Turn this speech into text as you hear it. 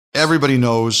everybody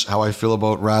knows how I feel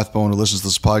about Rathbone, who listens to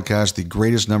this podcast, the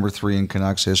greatest number 3 in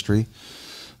Canucks history,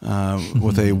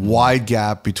 with a wide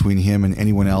gap between him and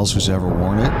anyone else who's ever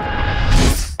worn it.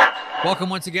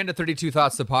 Welcome once again to 32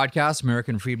 Thoughts, the podcast.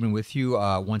 American Friedman with you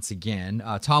once again.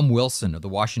 Tom Wilson of the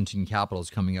Washington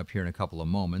Capitals coming up here in a couple of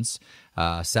moments.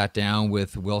 Sat down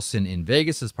with Wilson in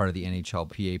Vegas as part of the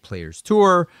NHLPA Players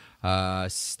Tour.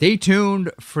 Stay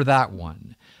tuned for that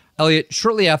one. Elliotte,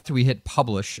 shortly after we hit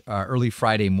publish early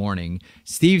Friday morning,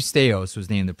 Steve Staios was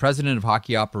named the president of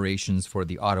hockey operations for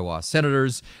the Ottawa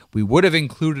Senators. We would have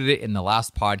included it in the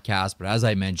last podcast, but as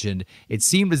I mentioned, it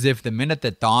seemed as if the minute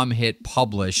that Dom hit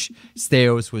publish,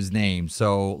 Staios was named.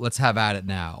 So let's have at it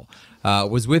now.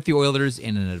 Was with the Oilers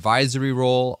in an advisory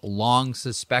role, long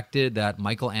suspected that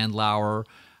Michael Andlauer,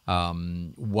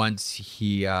 once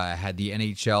he had the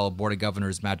NHL Board of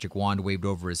Governors magic wand waved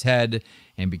over his head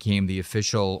and became the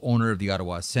official owner of the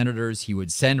Ottawa Senators, he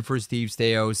would send for Steve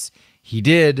Staios. He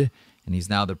did, and he's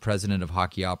now the president of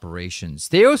hockey operations.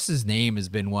 Staios' name has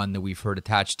been one that we've heard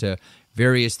attached to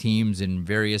various teams in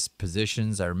various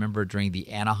positions. I remember during the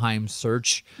Anaheim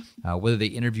search, whether they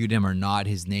interviewed him or not,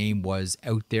 his name was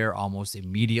out there almost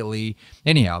immediately.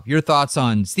 Anyhow, your thoughts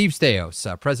on Steve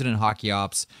Staios, president of hockey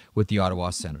ops with the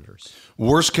Ottawa Senators.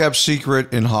 Worst kept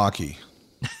secret in hockey.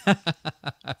 That's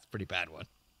a pretty bad one.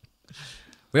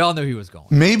 We all knew he was going.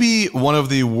 Maybe one of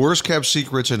the worst kept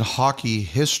secrets in hockey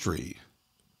history,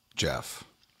 Jeff.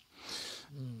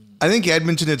 I think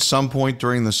Edmonton at some point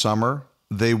during the summer,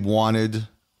 they wanted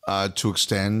to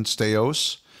extend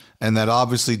Staios, and that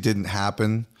obviously didn't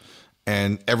happen.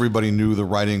 And everybody knew the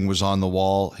writing was on the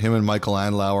wall. Him and Michael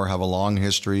Andlauer have a long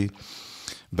history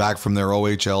back from their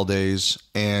OHL days.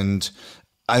 And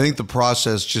I think the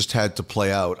process just had to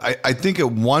play out. I think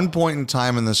at one point in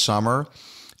time in the summer,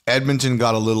 Edmonton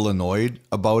got a little annoyed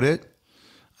about it.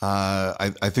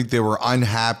 I think they were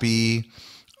unhappy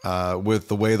with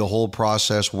the way the whole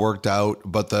process worked out.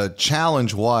 But the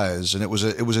challenge was, and it was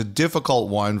a difficult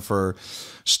one for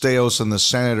Staios and the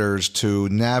Senators to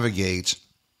navigate.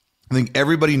 I think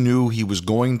everybody knew he was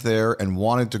going there and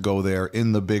wanted to go there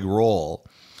in the big role.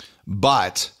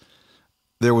 But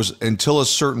there was, until a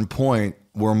certain point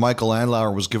where Michael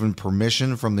Andlauer was given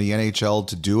permission from the NHL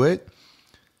to do it,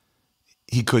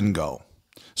 he couldn't go.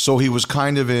 So he was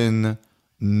kind of in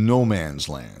no man's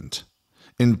land,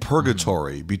 in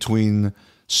purgatory between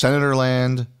Senator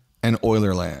land and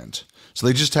Oiler land. So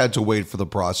they just had to wait for the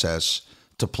process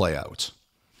to play out.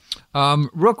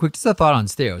 Real quick, just a thought on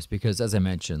Staios, because as I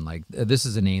mentioned, like this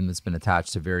is a name that's been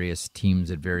attached to various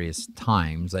teams at various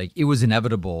times. Like it was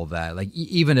inevitable that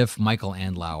even if Michael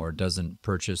Andlauer doesn't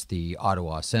purchase the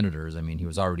Ottawa Senators, I mean, he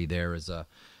was already there as in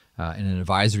an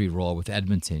advisory role with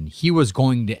Edmonton. He was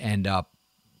going to end up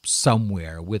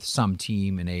somewhere with some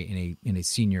team in a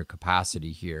senior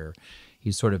capacity here.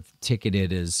 He's sort of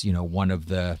ticketed as, one of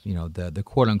the, the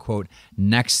quote unquote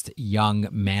next young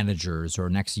managers or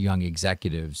next young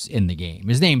executives in the game.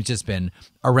 His name's just been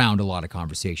around a lot of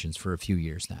conversations for a few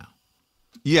years now.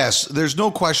 Yes, there's no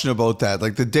question about that.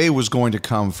 Like the day was going to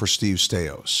come for Steve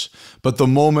Staios. But the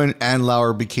moment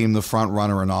Andlauer became the front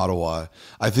runner in Ottawa,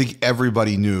 I think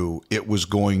everybody knew it was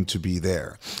going to be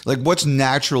there. Like what's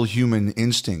natural human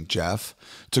instinct, Jeff?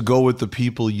 To go with the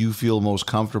people you feel most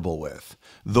comfortable with.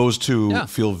 Those two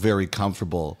feel very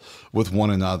comfortable with one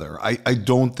another. I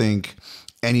don't think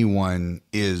anyone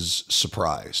is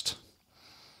surprised.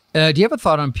 Do you have a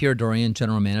thought on Pierre Dorion,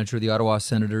 general manager of the Ottawa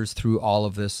Senators, through all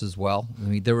of this as well? I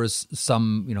mean, there was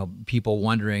some, people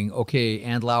wondering, okay,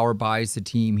 Andlauer buys the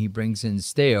team, he brings in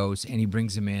Staios, and he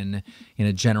brings him in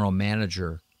a general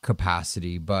manager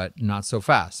capacity, but not so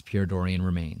fast. Pierre Dorion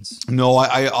remains. No,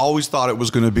 I always thought it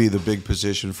was going to be the big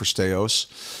position for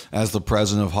Staios as the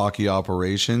president of hockey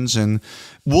operations, and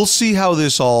we'll see how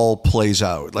this all plays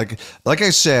out. Like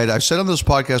I said, I've said on this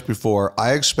podcast before,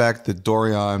 I expect that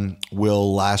Dorion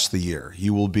will last the year. He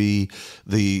will be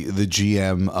the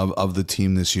GM of the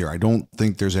team this year. I don't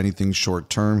think there's anything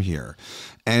short term here.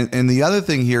 And the other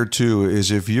thing here, too, is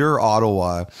if you're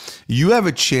Ottawa, you have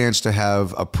a chance to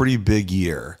have a pretty big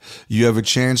year. You have a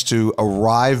chance to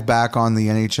arrive back on the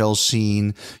NHL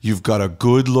scene. You've got a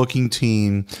good-looking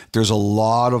team. There's a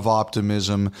lot of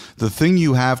optimism. The thing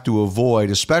you have to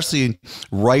avoid, especially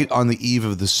right on the eve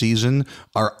of the season,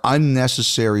 are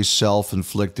unnecessary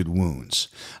self-inflicted wounds.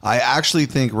 I actually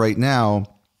think right now,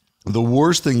 the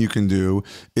worst thing you can do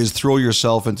is throw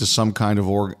yourself into some kind of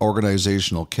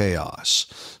organizational chaos.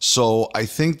 So I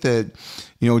think that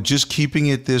just keeping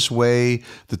it this way.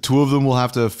 The two of them will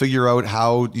have to figure out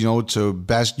how, to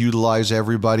best utilize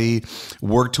everybody,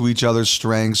 work to each other's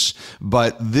strengths.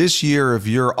 But this year, if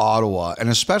you're Ottawa, and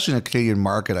especially in a Canadian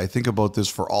market, I think about this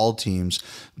for all teams,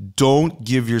 don't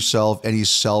give yourself any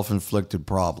self-inflicted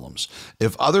problems.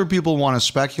 If other people want to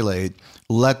speculate,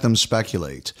 let them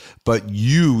speculate, but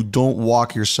you don't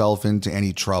walk yourself into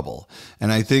any trouble.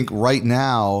 And I think right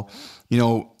now,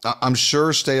 I'm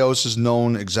sure Staios has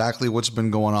known exactly what's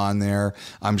been going on there.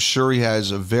 I'm sure he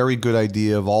has a very good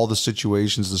idea of all the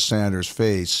situations the Senators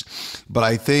face. But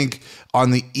I think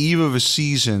on the eve of a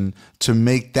season, to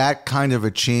make that kind of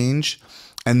a change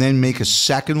and then make a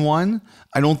second one,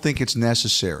 I don't think it's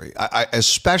necessary.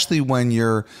 Especially when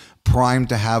you're primed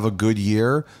to have a good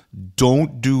year,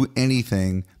 don't do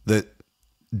anything that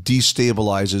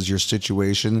destabilizes your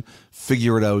situation.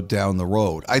 Figure it out down the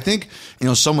road. I think,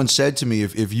 someone said to me,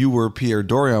 if you were Pierre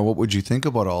Dorion, what would you think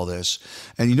about all this?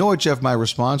 And you know what, Jeff, my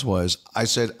response was? I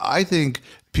said, I think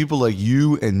people like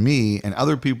you and me and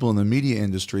other people in the media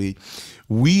industry,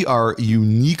 we are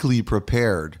uniquely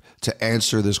prepared to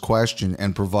answer this question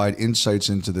and provide insights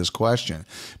into this question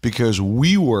because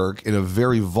we work in a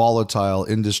very volatile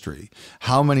industry.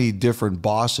 How many different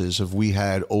bosses have we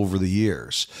had over the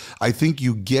years? I think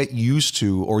you get used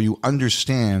to or you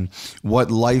understand what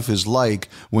life is like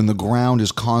when the ground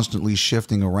is constantly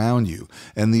shifting around you.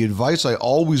 And the advice I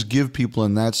always give people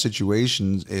in that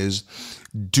situation is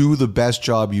do the best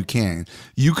job you can.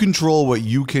 You control what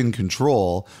you can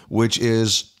control, which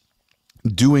is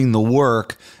doing the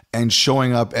work and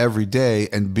showing up every day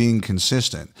and being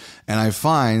consistent. And I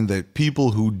find that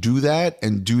people who do that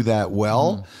and do that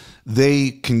well,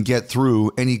 they can get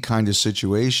through any kind of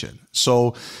situation.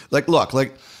 So look,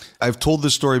 I've told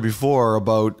this story before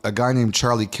about a guy named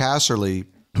Charlie Casserly,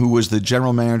 who was the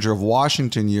general manager of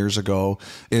Washington years ago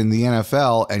in the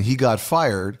NFL, and he got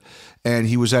fired. And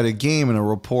he was at a game and a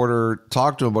reporter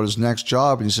talked to him about his next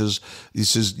job. And he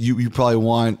says, you probably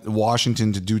want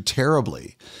Washington to do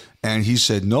terribly. And he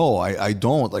said, no, I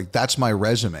don't. That's my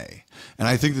resume. And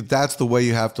I think that that's the way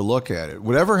you have to look at it.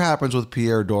 Whatever happens with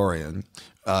Pierre Dorion,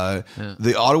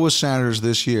 the Ottawa Senators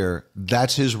this year,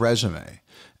 that's his resume.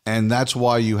 And that's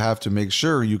why you have to make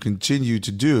sure you continue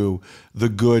to do the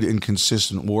good and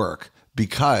consistent work.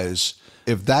 Because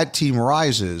if that team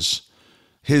rises,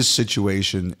 his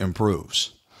situation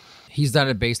improves. He's done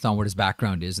it based on what his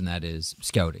background is, and that is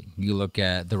scouting. You look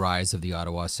at the rise of the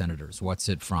Ottawa Senators. What's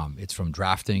it from? It's from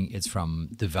drafting. It's from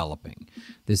developing.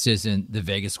 This isn't the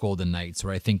Vegas Golden Knights,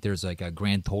 where I think there's a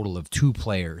grand total of 2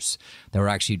 players that were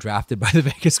actually drafted by the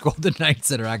Vegas Golden Knights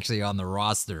that are actually on the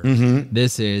roster. Mm-hmm.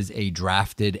 This is a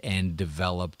drafted and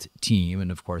developed team,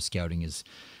 and of course, scouting is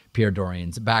Pierre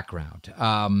Dorion's background.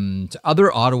 To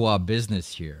other Ottawa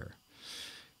business here.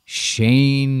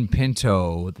 Shane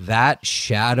Pinto, that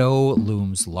shadow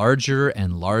looms larger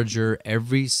and larger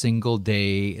every single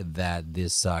day that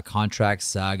this contract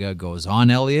saga goes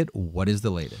on. Elliotte, what is the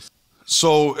latest?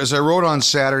 So, as I wrote on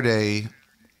Saturday,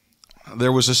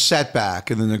 there was a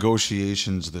setback in the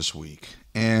negotiations this week.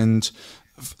 And,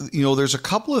 there's a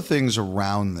couple of things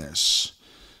around this.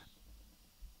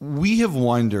 We have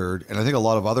wondered, and I think a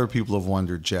lot of other people have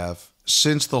wondered, Jeff,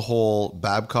 since the whole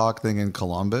Babcock thing in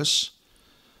Columbus,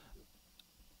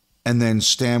 and then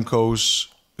Stamkos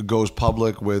goes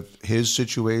public with his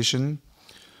situation,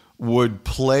 would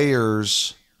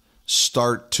players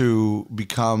start to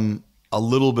become a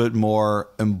little bit more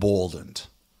emboldened?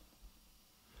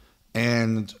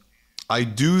 And I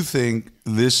do think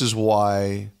this is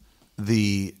why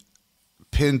the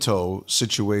Pinto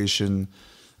situation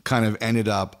kind of ended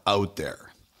up out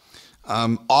there.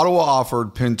 Ottawa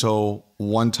offered Pinto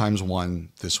 1x1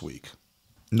 this week.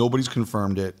 Nobody's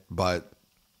confirmed it, but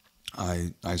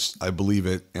I believe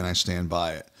it and I stand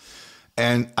by it.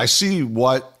 And I see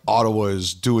what Ottawa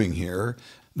is doing here.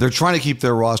 They're trying to keep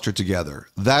their roster together.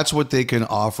 That's what they can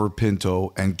offer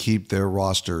Pinto and keep their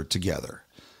roster together.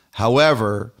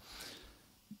 However,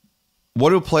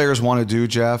 what do players want to do,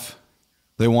 Jeff?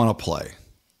 They want to play.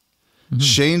 Mm-hmm.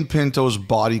 Shane Pinto's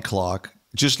body clock,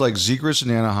 just like Zegras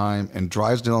in Anaheim and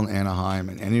Drysdale in Anaheim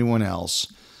and anyone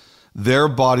else, their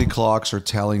body clocks are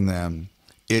telling them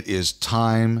it is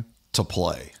time to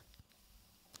play.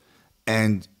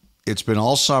 And it's been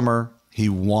all summer. He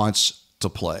wants to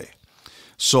play.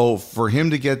 So for him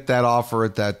to get that offer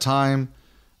at that time,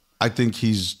 I think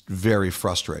he's very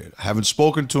frustrated. I haven't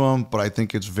spoken to him, but I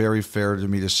think it's very fair to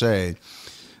me to say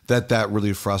that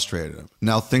really frustrated him.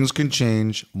 Now, things can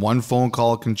change. One phone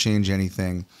call can change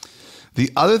anything.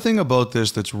 The other thing about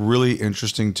this that's really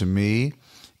interesting to me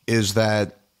is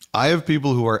that I have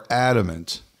people who are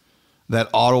adamant that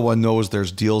Ottawa knows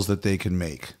there's deals that they can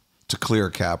make to clear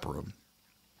cap room.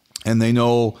 And they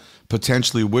know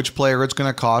potentially which player it's going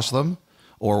to cost them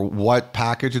or what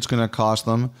package it's going to cost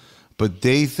them, but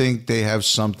they think they have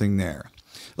something there.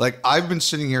 Like, I've been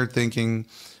sitting here thinking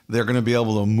they're going to be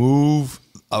able to move,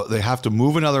 they have to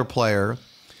move another player,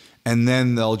 and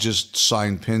then they'll just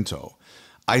sign Pinto.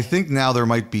 I think now there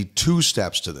might be two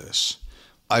steps to this.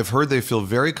 I've heard they feel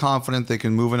very confident they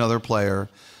can move another player,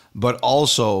 but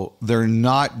also they're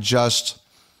not just,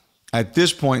 at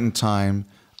this point in time,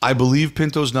 I believe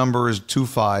Pinto's number is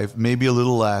 2.5, maybe a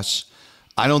little less.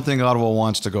 I don't think Ottawa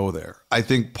wants to go there. I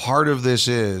think part of this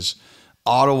is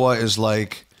Ottawa is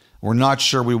like, we're not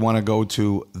sure we want to go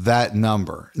to that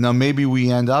number. Now, maybe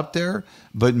we end up there,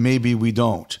 but maybe we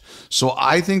don't. So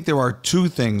I think there are two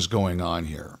things going on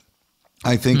here.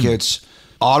 I think it's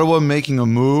Ottawa making a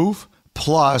move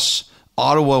plus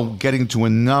Ottawa getting to a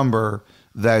number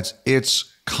that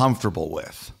it's comfortable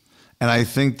with. And I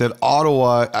think that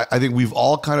Ottawa, I think we've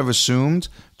all kind of assumed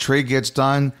trade gets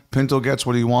done, Pinto gets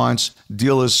what he wants,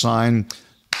 deal is signed.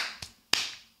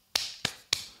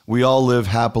 We all live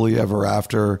happily ever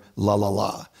after, la, la,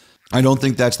 la. I don't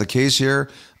think that's the case here.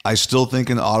 I still think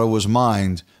in Ottawa's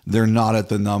mind, they're not at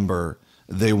the number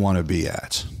they want to be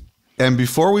at. And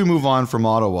before we move on from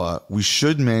Ottawa, we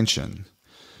should mention,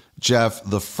 Jeff,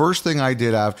 the first thing I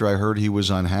did after I heard he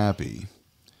was unhappy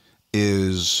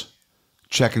is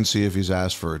check and see if he's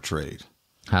asked for a trade.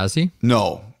 Has he?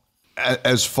 No.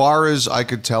 As far as I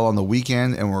could tell on the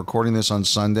weekend, and we're recording this on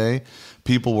Sunday,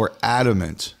 people were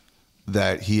adamant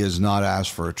that he has not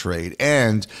asked for a trade.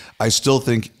 And I still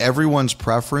think everyone's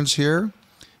preference here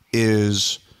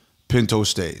is Pinto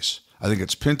stays. I think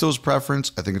it's Pinto's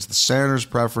preference. I think it's the Senators'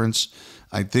 preference.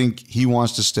 I think he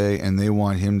wants to stay and they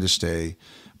want him to stay,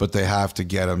 but they have to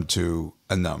get him to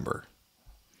a number.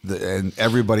 And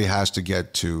everybody has to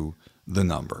get to the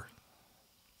number.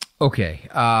 Okay.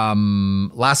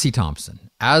 Lassi Thomson.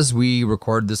 As we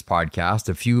record this podcast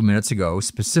a few minutes ago,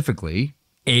 specifically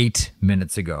 8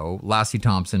 minutes ago, Lassi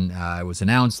Thomson was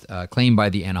announced, claimed by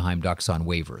the Anaheim Ducks on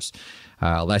waivers.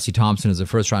 Lassi Thomson is a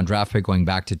first-round draft pick going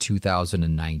back to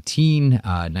 2019,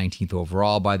 19th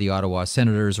overall by the Ottawa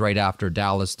Senators, right after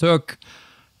Dallas took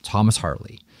Thomas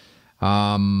Harley.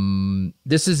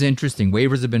 This is interesting.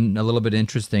 Waivers have been a little bit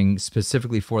interesting,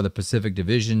 specifically for the Pacific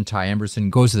Division. Ty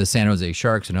Emberson goes to the San Jose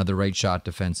Sharks, another right shot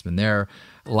defenseman there.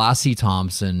 Lassi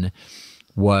Thomson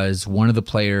was one of the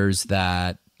players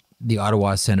that the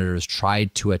Ottawa Senators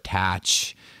tried to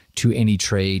attach to any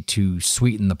trade to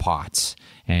sweeten the pots.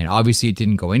 And obviously it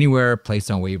didn't go anywhere,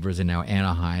 placed on waivers, and now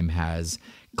Anaheim has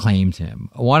claimed him.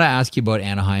 I want to ask you about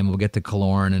Anaheim. We'll get to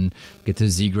Killorn and get to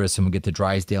Zegras and we'll get to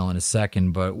Drysdale in a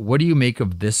second. But what do you make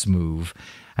of this move?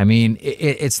 I mean,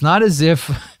 it's not as if,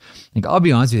 like, I'll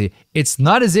be honest with you, it's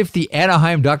not as if the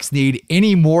Anaheim Ducks need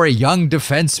any more young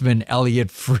defensemen, Elliotte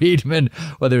Friedman,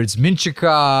 whether it's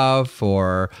Minchikov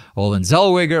or Olin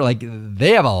Zellweger. Like,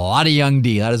 they have a lot of young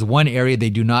D. That is one area they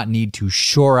do not need to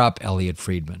shore up Elliotte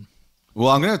Friedman. Well,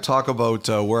 I'm going to talk about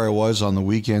where I was on the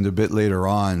weekend a bit later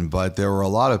on, but there were a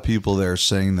lot of people there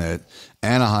saying that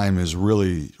Anaheim is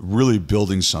really, really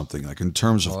building something. Like, in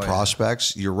terms of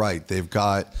prospects, you're right. They've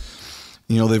got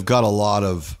a lot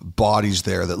of bodies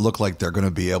there that look like they're going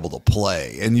to be able to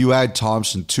play. And you add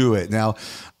Thompson to it. Now,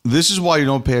 this is why you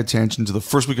don't pay attention to the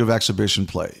first week of exhibition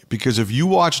play. Because if you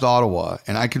watched Ottawa,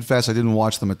 and I confess I didn't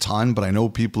watch them a ton, but I know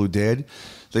people who did,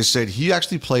 they said he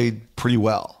actually played pretty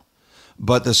well.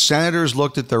 But the Senators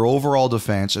looked at their overall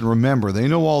defense, and remember, they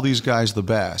know all these guys the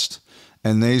best,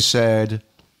 and they said,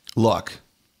 look,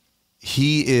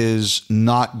 he is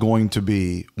not going to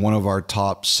be one of our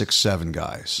top 6-7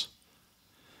 guys.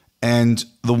 And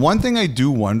the one thing I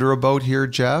do wonder about here,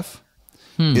 Jeff,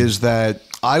 is that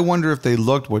I wonder if they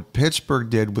looked what Pittsburgh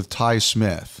did with Ty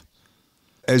Smith.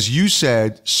 As you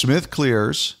said, Smith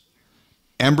clears,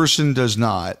 Emberson does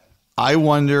not. I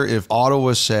wonder if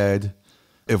Ottawa said,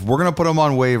 if we're going to put him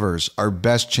on waivers, our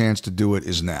best chance to do it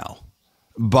is now.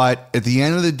 But at the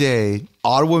end of the day,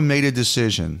 Ottawa made a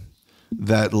decision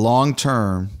that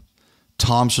long-term,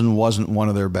 Thomson wasn't one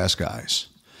of their best guys.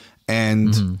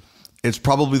 And it's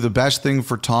probably the best thing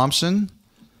for Thomson.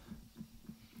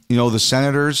 You know, the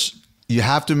Senators, you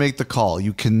have to make the call.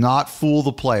 You cannot fool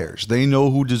the players. They know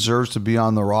who deserves to be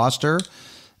on the roster.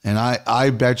 And I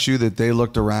bet you that they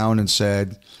looked around and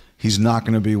said, he's not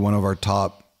going to be one of our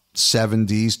top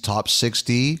 7Ds, top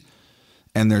 6D,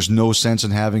 and there's no sense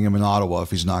in having him in Ottawa if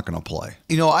he's not going to play.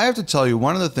 You know, I have to tell you,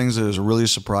 one of the things that has really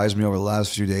surprised me over the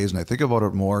last few days, and I think about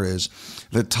it more, is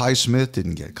that Ty Smith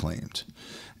didn't get claimed.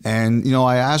 And, you know,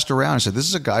 I asked around, I said, this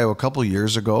is a guy who a couple of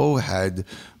years ago had,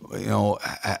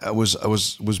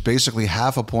 was basically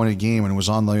half a point a game and was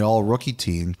on the all rookie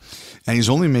team, and he's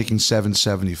only making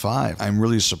 $775. I'm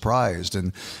really surprised.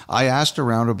 And I asked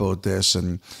around about this,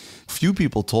 and few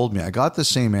people told me. I got the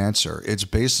same answer. It's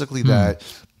basically that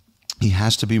he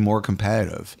has to be more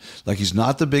competitive. Like, he's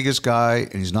not the biggest guy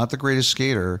and he's not the greatest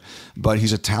skater, but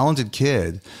he's a talented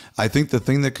kid. I think the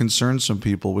thing that concerned some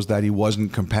people was that he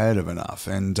wasn't competitive enough.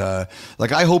 And I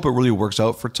hope it really works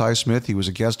out for Ty Smith. He was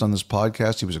a guest on this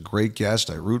podcast. He was a great guest.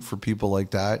 I root for people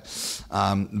like that.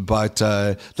 But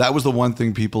that was the one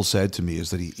thing people said to me,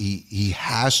 is that he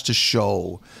has to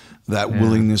show that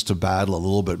willingness to battle a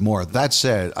little bit more. That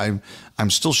said,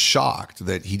 I'm still shocked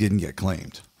that he didn't get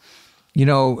claimed.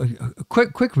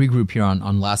 Quick regroup here on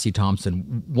Lassi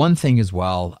Thomson. One thing as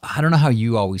well, I don't know how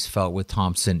you always felt with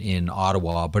Thomson in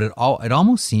Ottawa, but it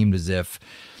almost seemed as if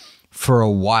for a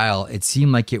while it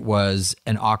seemed like it was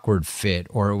an awkward fit,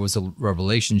 or it was a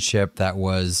relationship that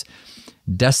was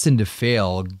destined to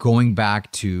fail, going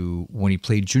back to when he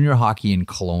played junior hockey in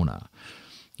Kelowna.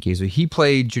 Okay, so he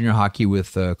played junior hockey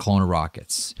with the Kelowna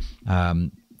Rockets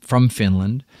from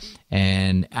Finland.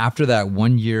 And after that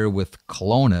 1 year with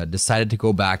Kelowna, decided to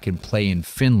go back and play in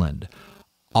Finland.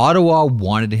 Ottawa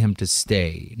wanted him to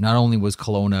stay. Not only was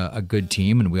Kelowna a good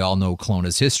team, and we all know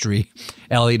Kelowna's history,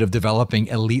 Elliotte, of developing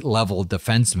elite-level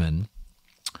defensemen,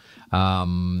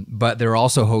 but they're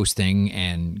also hosting,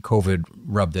 and COVID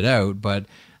rubbed it out, but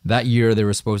that year they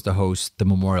were supposed to host the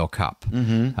Memorial Cup.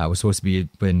 It was supposed to be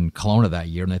in Kelowna that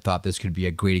year, and they thought this could be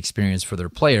a great experience for their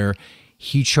player.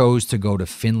 He chose to go to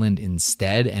Finland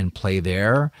instead and play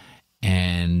there.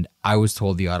 And I was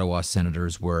told the Ottawa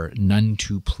Senators were none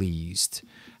too pleased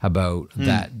about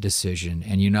that decision.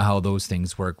 And you know how those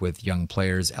things work with young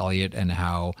players, Elliotte, and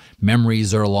how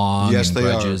memories are long, and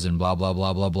grudges and blah, blah,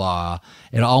 blah, blah, blah.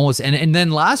 It almost, and then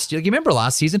last year, you remember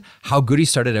last season, how good he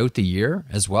started out the year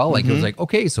as well? Like, it was like,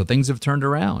 okay, so things have turned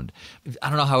around. I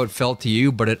don't know how it felt to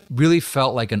you, but it really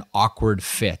felt like an awkward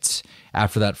fit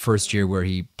after that first year where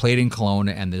he played in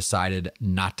Kelowna and decided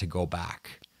not to go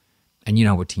back. And you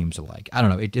know what teams are like. I don't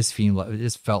know. It just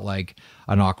felt like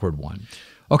an awkward one.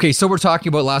 Okay, so we're talking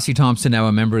about Lassi Thomson, now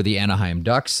a member of the Anaheim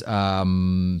Ducks.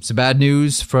 Some bad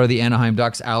news for the Anaheim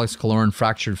Ducks. Alex Killorn,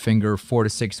 fractured finger, 4 to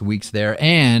 6 weeks there.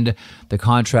 And the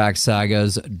contract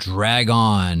sagas drag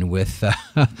on with,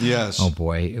 yes. Oh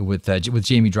boy, with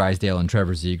Jamie Drysdale and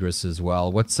Trevor Zegras as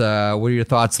well. What are your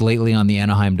thoughts lately on the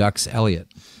Anaheim Ducks, Elliotte?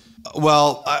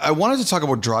 Well, I wanted to talk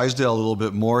about Drysdale a little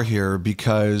bit more here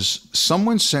because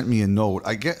someone sent me a note.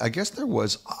 I guess there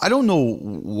was, I don't know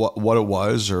what it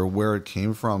was or where it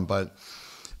came from, but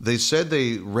they said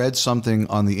they read something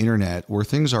on the internet where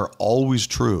things are always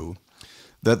true,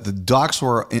 that the Ducks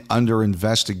were under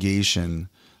investigation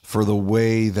for the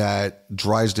way that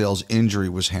Drysdale's injury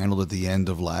was handled at the end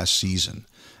of last season.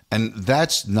 And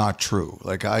that's not true.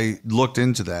 Like, I looked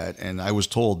into that and I was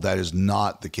told that is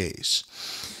not the case.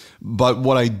 But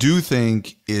what I do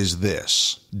think is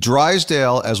this.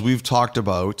 Drysdale, as we've talked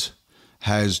about,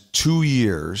 has 2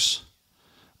 years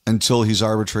until he's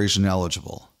arbitration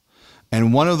eligible.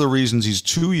 And one of the reasons he's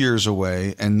 2 years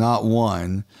away and not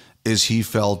one is he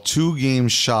fell 2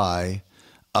 games shy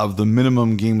of the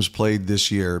minimum games played this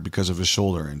year because of his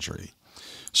shoulder injury.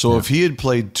 So if he had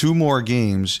played 2 more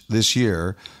games this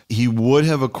year, he would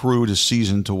have accrued a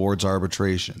season towards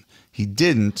arbitration. He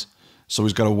didn't. So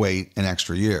he's got to wait an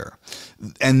extra year.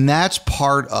 And that's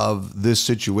part of this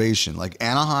situation. Like,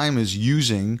 Anaheim is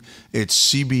using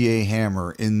its CBA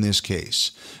hammer in this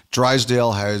case.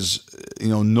 Drysdale has,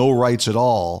 no rights at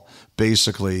all,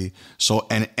 basically. So,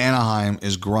 and Anaheim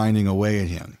is grinding away at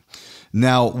him.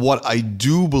 Now, what I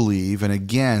do believe, and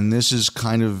again, this is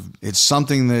kind of, it's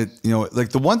something that,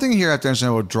 like, the one thing here I have to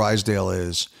understand about Drysdale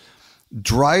is,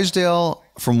 Drysdale,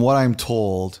 from what I'm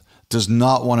told, does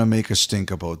not want to make a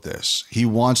stink about this. He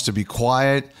wants to be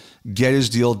quiet, get his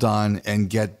deal done, and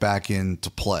get back into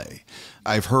play.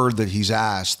 I've heard that he's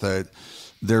asked that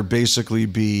there basically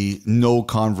be no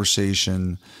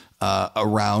conversation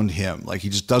around him. Like, he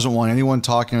just doesn't want anyone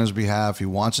talking on his behalf. He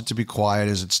wants it to be quiet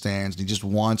as it stands. He just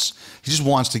wants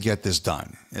to get this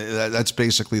done. That's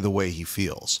basically the way he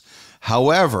feels.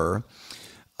 However,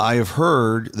 I have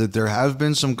heard that there have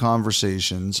been some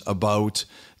conversations about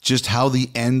just how the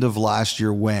end of last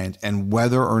year went and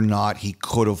whether or not he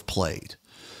could have played.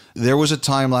 There was a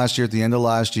time last year, at the end of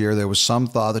last year, there was some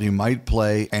thought that he might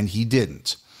play, and he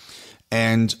didn't.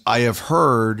 And I have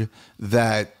heard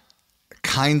that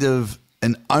kind of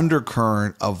an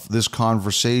undercurrent of this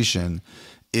conversation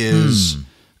is,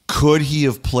 could he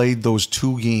have played those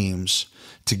 2 games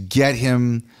to get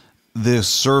him this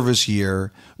service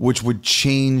year, which would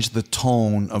change the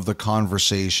tone of the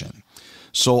conversation?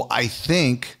 So I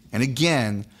think, and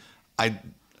again, I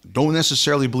don't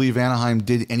necessarily believe Anaheim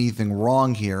did anything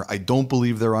wrong here. I don't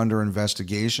believe they're under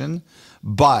investigation,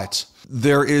 but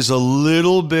there is a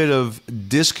little bit of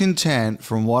discontent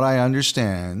from what I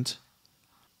understand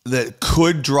that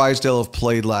could Drysdale have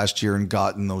played last year and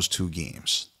gotten those 2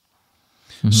 games.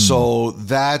 Mm-hmm. So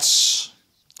that's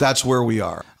where we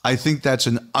are. I think that's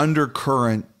an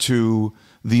undercurrent to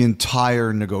the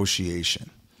entire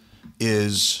negotiation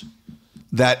is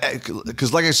that,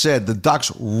 because like I said, the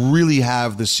Ducks really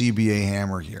have the CBA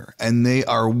hammer here, and they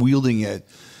are wielding it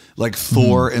like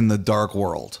Thor in the dark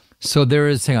world. So there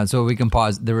is, hang on, so we can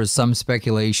pause. There was some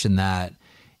speculation that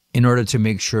in order to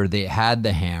make sure they had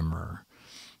the hammer,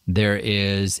 there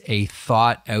is a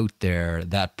thought out there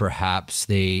that perhaps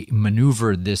they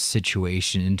maneuvered this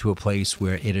situation into a place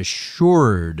where it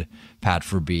assured Pat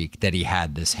Verbeek that he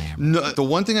had this hammer. No, the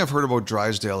one thing I've heard about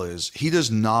Drysdale is he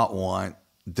does not want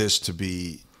this to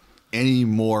be any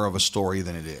more of a story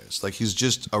than it is. Like, he's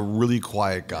just a really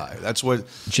quiet guy. That's what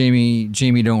Jamie,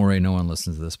 don't worry, no one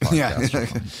listens to this podcast.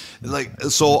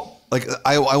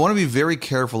 I want to be very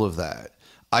careful of that.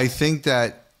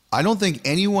 I don't think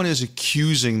anyone is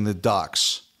accusing the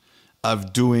Ducks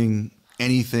of doing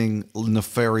anything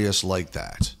nefarious like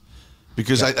that,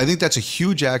 because I think that's a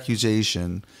huge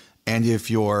accusation, and if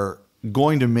you're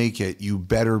going to make it, you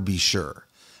better be sure.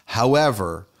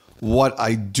 However, what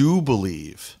I do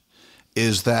believe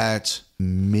is that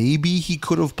maybe he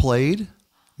could have played,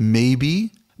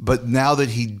 maybe, but now that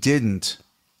he didn't,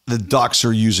 the Ducks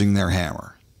are using their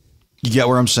hammer. You get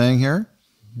what I'm saying here?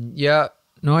 Yeah,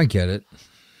 no, I get it.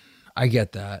 I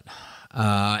get that.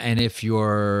 And if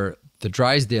you're the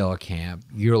Drysdale camp,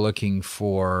 you're looking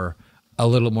for a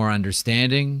little more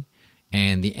understanding,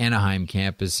 and the Anaheim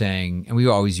camp is saying, and we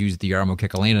always use the Jarmo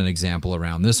Kekalainen example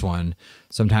around this one,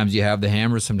 sometimes you have the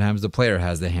hammer, sometimes the player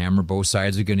has the hammer. Both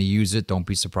sides are going to use it. Don't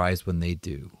be surprised when they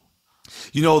do.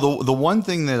 You know, the one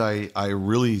thing that I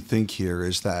really think here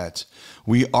is that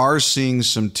we are seeing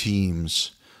some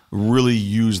teams really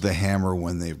use the hammer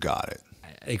when they've got it.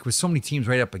 Like, with so many teams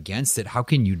right up against it, how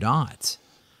can you not?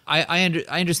 I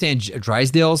understand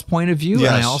Drysdale's point of view,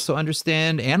 yes, and I also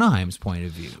understand Anaheim's point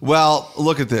of view. Well,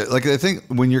 look at this. Like, I think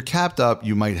when you're capped up,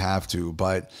 you might have to.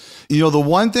 But, you know, the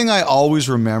one thing I always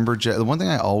remember, the one thing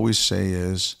I always say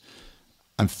is,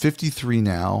 I'm 53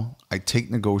 now. I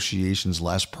take negotiations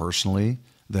less personally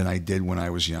than I did when I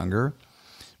was younger.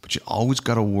 But you always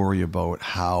got to worry about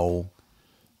how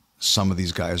some of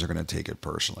these guys are going to take it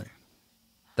personally.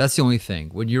 That's the only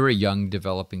thing. When you're a young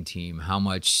developing team, how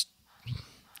much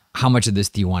of this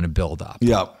do you want to build up?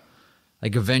 Yeah.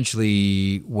 Like,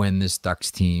 eventually when this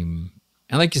Ducks team,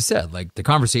 and like you said, like, the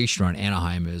conversation around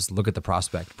Anaheim is, look at the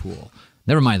prospect pool.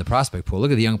 Never mind the prospect pool.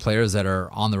 Look at the young players that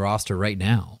are on the roster right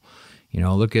now. You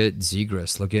know, look at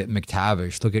Zegras, look at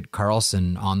McTavish, look at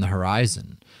Carlson on the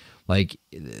horizon. Like,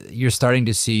 you're starting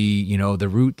to see, you know, the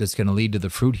route that's going to lead to the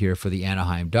fruit here for the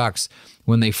Anaheim Ducks.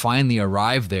 When they finally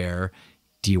arrive there,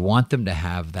 do you want them to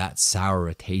have that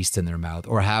sour taste in their mouth,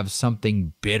 or have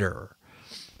something bitter?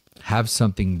 Have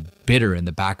something bitter in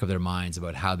the back of their minds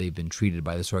about how they've been treated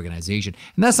by this organization.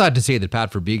 And that's not to say that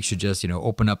Pat Verbeek should just, you know,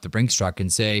 open up the Brinks truck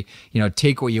and say, you know,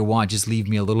 take what you want, just leave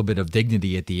me a little bit of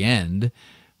dignity at the end.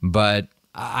 But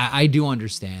I do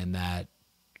understand that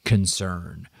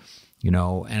concern, you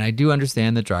know, and I do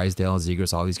understand that Drysdale,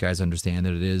 Zegras, all these guys understand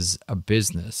that it is a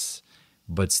business,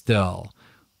 but still,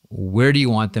 where do you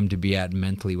want them to be at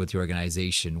mentally with the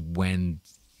organization when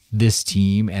this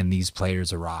team and these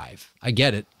players arrive? I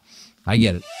get it.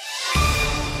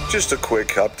 Just a quick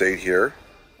update here.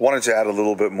 Wanted to add a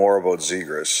little bit more about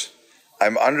Zegras.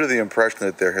 I'm under the impression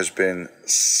that there has been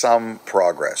some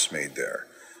progress made there.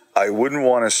 I wouldn't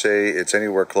want to say it's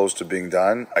anywhere close to being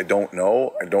done. I don't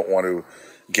know. I don't want to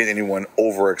get anyone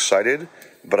overexcited,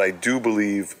 but I do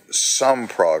believe some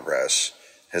progress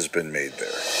has been made there.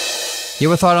 You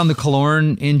have a thought on the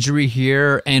Killorn injury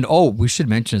here? And, we should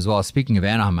mention as well, speaking of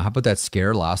Anaheim, how about that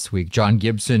scare last week? John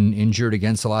Gibson injured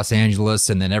against Los Angeles,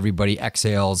 and then everybody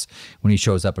exhales when he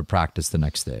shows up at practice the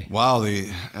next day. Wow,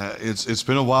 it's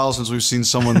been a while since we've seen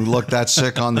someone look that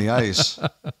sick on the ice. I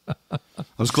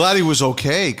was glad he was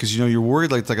okay, because, you know, you're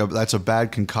worried that's a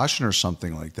bad concussion or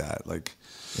something like that. Like,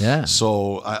 yeah.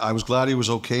 So I was glad he was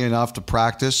okay enough to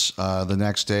practice the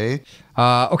next day.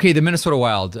 Okay, the Minnesota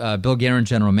Wild. Bill Guerin,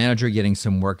 general manager, getting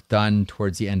some work done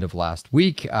towards the end of last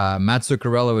week. Matt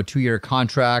Zuccarello, a 2-year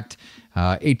contract,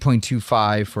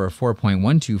 8.25 for a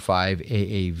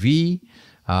 4.125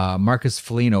 AAV. Marcus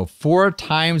Foligno, 4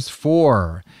 times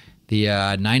 4, the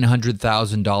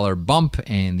 $900,000 bump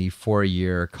and the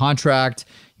 4-year contract.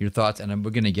 your thoughts, and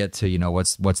we're going to get to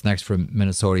what's next for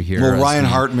Minnesota here. Well, Ryan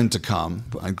Hartman to come.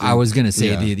 I was going to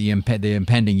say the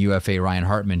impending UFA Ryan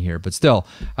Hartman here, but still,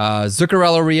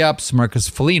 Zuccarello re-ups, Marcus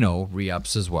Foligno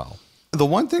re-ups as well. The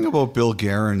one thing about Bill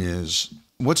Guerin is,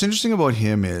 what's interesting about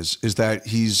him is that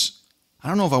he's, I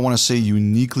don't know if I want to say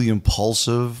uniquely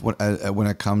impulsive when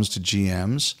it comes to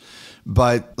GMs,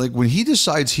 but like when he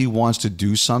decides he wants to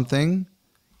do something,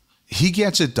 he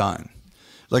gets it done.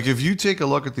 Like if you take a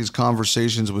look at these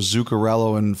conversations with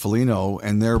Zuccarello and Foligno,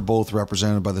 and they're both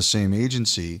represented by the same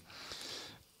agency,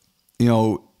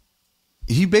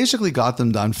 he basically got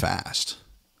them done fast.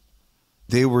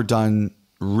 They were done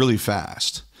really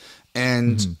fast.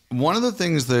 And one of the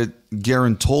things that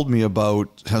Guerin told me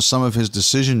about how some of his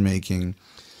decision making,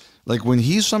 like when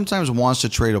he sometimes wants to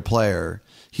trade a player,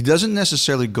 he doesn't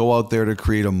necessarily go out there to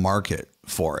create a market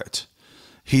for it.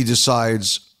 He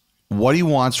decides what he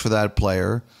wants for that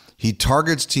player. He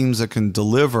targets teams that can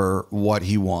deliver what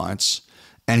he wants,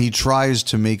 and he tries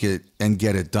to make it and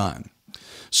get it done.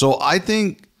 So I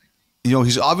think,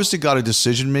 he's obviously got a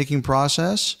decision-making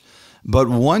process, but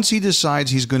once he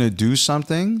decides he's going to do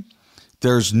something,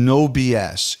 there's no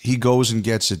BS. He goes and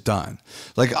gets it done.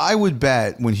 Like I would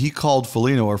bet when he called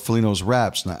Foligno or Foligno's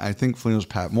reps, and I think Foligno's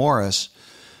Pat Morris,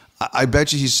 I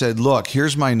bet you he said, look,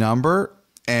 here's my number,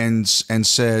 and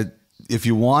said, if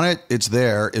you want it, it's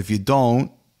there. If you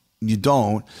don't, you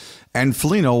don't. And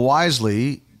Foligno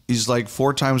wisely, he's like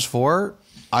 4 times 4.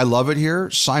 I love it here.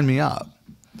 Sign me up.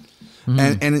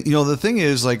 And the thing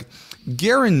is, like,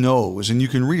 Guerin knows, and you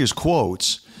can read his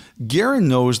quotes, Guerin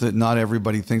knows that not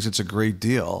everybody thinks it's a great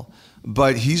deal,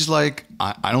 but he's like,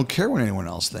 I don't care what anyone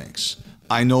else thinks.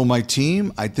 I know my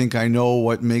team. I think I know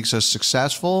what makes us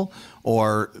successful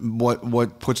or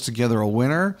what puts together a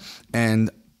winner. And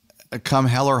come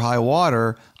hell or high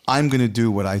water, I'm going to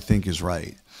do what I think is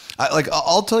right.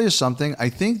 I'll tell you something. I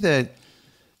think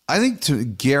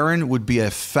Guerin would be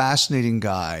a fascinating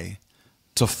guy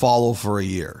to follow for a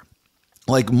year.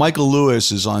 Like Michael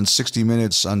Lewis is on 60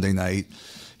 Minutes Sunday night.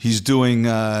 He's doing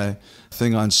a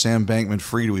thing on Sam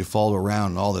Bankman-Fried who he followed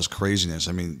around and all this craziness.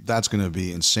 I mean, that's going to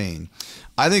be insane.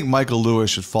 I think Michael Lewis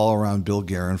should follow around Bill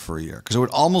Guerin for a year because it would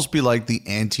almost be like the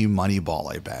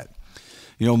anti-Moneyball, I bet.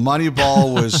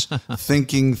 Moneyball was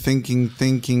thinking,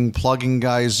 plugging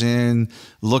guys in,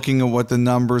 looking at what the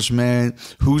numbers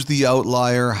meant, who's the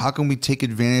outlier, how can we take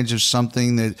advantage of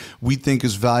something that we think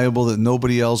is valuable that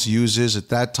nobody else uses, at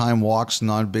that time walks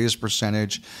and on-base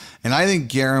percentage. And I think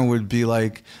Guerin would be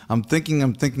like, I'm thinking,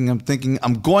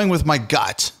 I'm going with my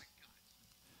gut.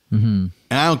 And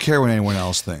I don't care what anyone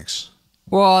else thinks.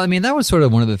 Well, I mean, that was sort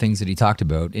of one of the things that he talked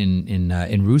about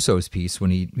in Russo's piece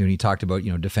when he talked about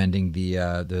defending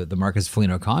the Marcus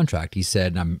Foligno contract. He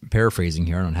said, and I'm paraphrasing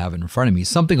here, I don't have it in front of me,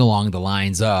 something along the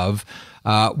lines of,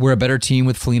 "We're a better team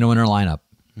with Foligno in our lineup.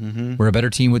 We're a better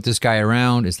team with this guy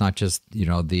around. It's not just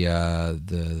the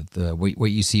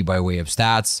what you see by way of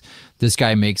stats. This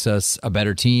guy makes us a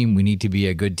better team. We need to be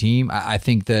a good team." I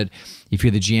think that if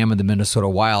you're the GM of the Minnesota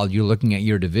Wild, you're looking at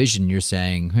your division, you're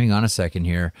saying, hang on a second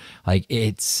here. Like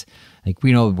it's like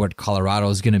we know what Colorado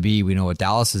is going to be, we know what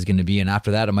Dallas is going to be, and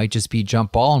after that it might just be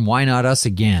jump ball, and why not us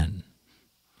again?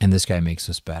 And this guy makes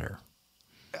us better.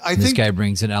 This guy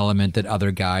brings an element that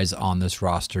other guys on this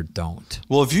roster don't.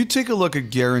 Well, if you take a look at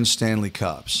Guerin's Stanley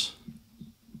Cups,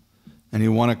 and he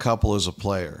won a couple as a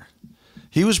player,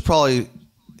 he probably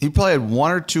had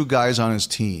 1 or 2 guys on his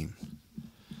team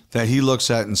that he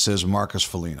looks at and says, Marcus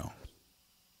Foligno.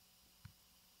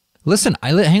 Listen,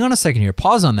 hang on a second here.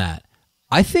 Pause on that.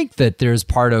 I think that there's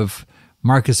part of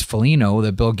Marcus Foligno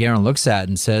that Bill Guerin looks at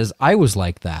and says, I was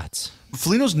like that.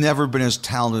 Foligno's never been as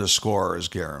talented a scorer as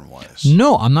Guerin was.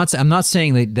 No, I'm not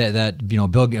saying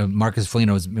that Marcus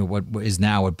Foligno is what is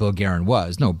now what Bill Guerin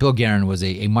was. No, Bill Guerin was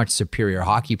a much superior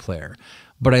hockey player.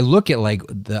 But I look at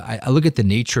the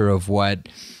nature of what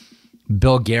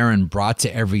Bill Guerin brought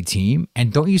to every team,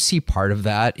 and don't you see part of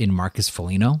that in Marcus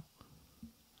Foligno?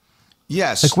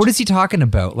 Yes. Like, what is he talking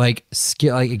about? Like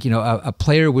skill, a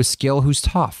player with skill who's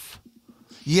tough.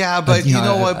 Yeah, but you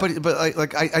know what?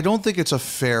 But I don't think it's a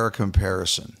fair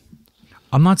comparison.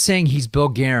 I'm not saying he's Bill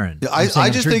Guerin. I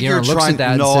just think you're trying.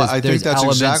 No, I think that's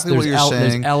exactly what you're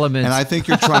saying. And I think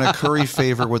you're trying to curry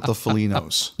favor with the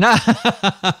Folignos.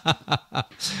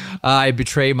 I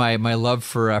betray my love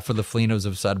for the Folignos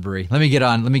of Sudbury. Let me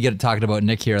get talking about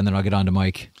Nick here, and then I'll get on to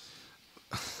Mike.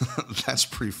 That's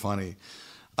pretty funny.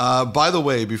 By the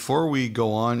way, before we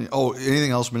go on, anything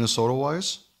else Minnesota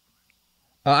wise?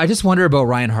 I just wonder about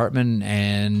Ryan Hartman,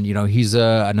 and he's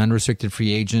an unrestricted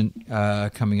free agent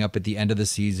coming up at the end of the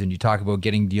season. You talk about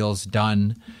getting deals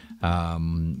done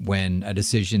when a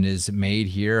decision is made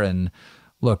here, and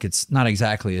look, it's not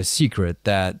exactly a secret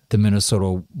that the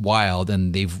Minnesota Wild,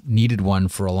 and they've needed one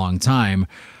for a long time,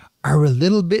 are a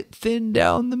little bit thin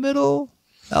down the middle.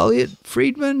 Elliotte,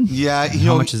 Friedman. Yeah,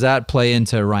 how much does that play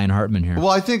into Ryan Hartman here? Well,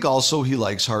 I think also he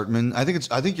likes Hartman. I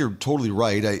think you're totally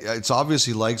right. It's obvious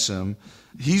he likes him.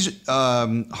 He's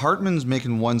Hartman's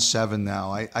making 1.7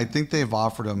 now. I think they've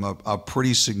offered him a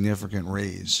pretty significant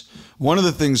raise. One of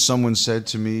the things someone said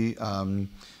to me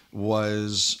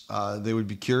was they would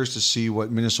be curious to see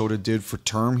what Minnesota did for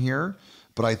term here,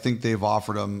 but I think they've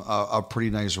offered him a pretty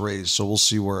nice raise. So we'll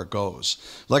see where it goes.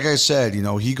 Like I said,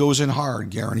 he goes in hard,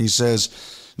 Garen. He says,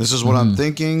 "This is what I'm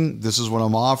thinking. This is what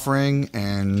I'm offering."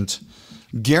 And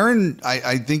Garen,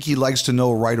 I think he likes to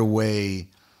know right away.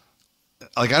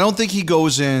 Like, I don't think he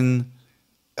goes in.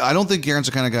 I don't think Garen's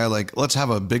the kind of guy like, let's have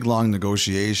a big, long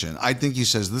negotiation. I think he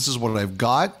says, this is what I've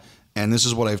got, and this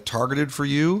is what I've targeted for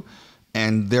you.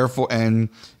 And therefore,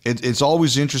 it's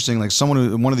always interesting. Like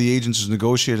one of the agents who's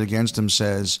negotiated against him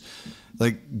says,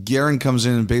 like, Garen comes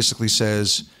in and basically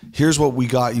says, here's what we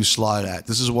got you slotted at.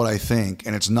 This is what I think.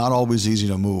 And it's not always easy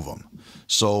to move him.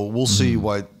 So we'll see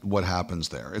what happens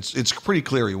there. It's pretty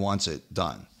clear he wants it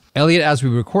done. Elliotte, as we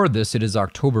record this, it is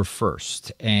October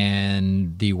 1st,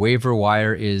 and the waiver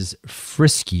wire is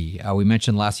frisky. We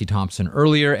mentioned Lassi Thomson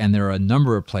earlier, and there are a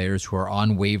number of players who are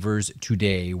on waivers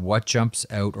today. What jumps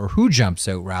out, or who jumps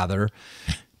out, rather,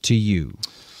 to you?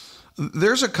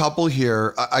 There's a couple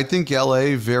here. I think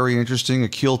LA, very interesting.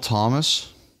 Akil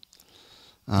Thomas.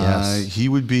 Yes. He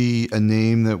would be a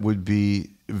name that would be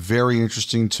very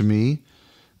interesting to me.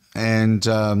 And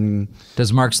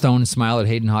does Mark Stone smile at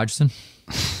Hayden Hodgson?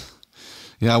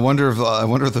 Yeah, I wonder if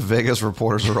the Vegas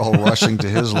reporters are all rushing to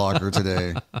his locker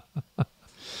today.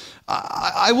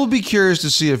 I will be curious to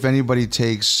see if anybody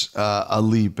takes a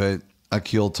leap at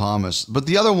Akil Thomas. But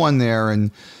the other one there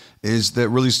is that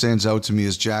really stands out to me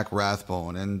is Jack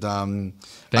Rathbone. And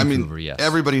Vancouver, yes.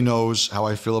 Everybody knows how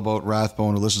I feel about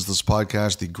Rathbone who listens to this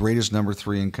podcast, the greatest number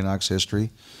 3 in Canucks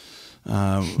history,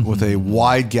 with a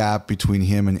wide gap between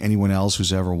him and anyone else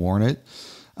who's ever worn it.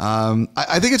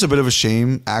 I think it's a bit of a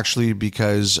shame, actually,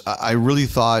 because I really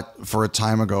thought for a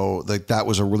time ago that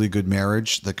was a really good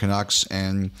marriage, the Canucks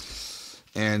and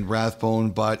Rathbone,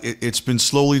 but it's been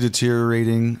slowly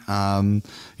deteriorating.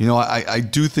 I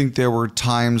do think there were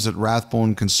times that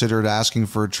Rathbone considered asking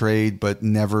for a trade, but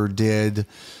never did.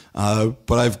 But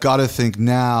I've got to think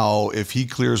now, if he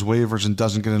clears waivers and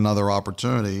doesn't get another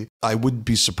opportunity, I wouldn't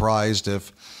be surprised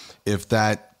if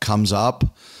that comes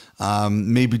up.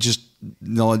 Maybe just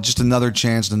another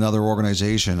chance in another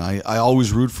organization. I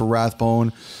always root for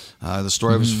Rathbone. The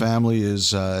story of his family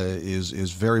is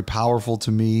very powerful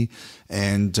to me,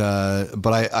 but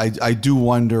I do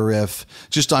wonder if,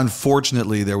 just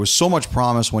unfortunately, there was so much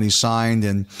promise when he signed,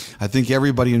 and I think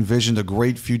everybody envisioned a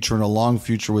great future and a long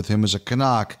future with him as a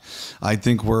Canuck. I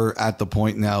think we're at the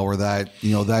point now where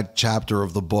that chapter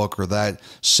of the book or that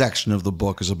section of the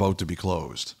book is about to be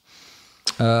closed.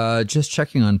 Just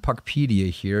checking on Puckpedia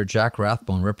here. Jack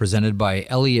Rathbone, represented by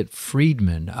Elliotte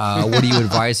Friedman. What are you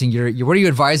advising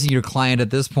your client at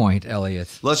this point,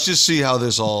 Elliotte? Let's just see how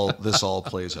this all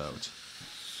plays out.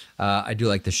 I do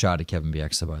like the shot at Kevin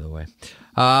Bieksa, by the way.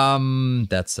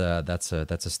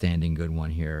 That's a standing good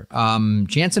one here.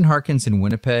 Jansen Harkins in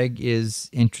Winnipeg is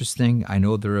interesting. I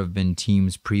know there have been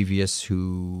teams previous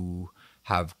who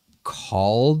have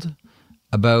called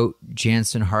about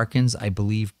Jansen Harkins. I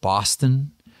believe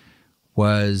Boston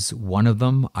was one of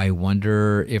them. I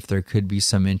wonder if there could be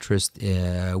some interest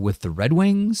with the Red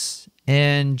Wings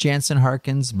and Jansen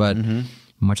Harkins, but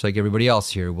much like everybody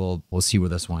else here, we'll see where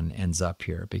this one ends up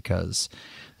here, because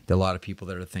there are a lot of people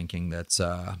that are thinking that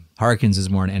Harkins is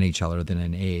more an NHLer than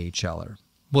an AHLer.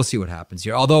 We'll see what happens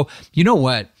here. Although, you know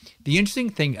what? The interesting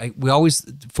thing, we always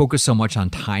focus so much on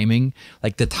timing,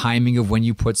 like the timing of when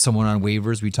you put someone on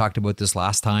waivers. We talked about this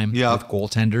last time with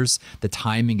goaltenders. The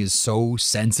timing is so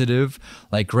sensitive.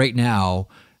 Like right now,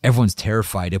 everyone's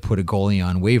terrified to put a goalie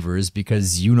on waivers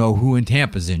because you know who in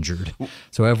Tampa's injured.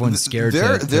 So everyone's scared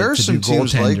there are some do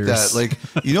teams like goaltenders. that.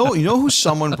 Like, you know who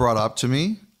someone brought up to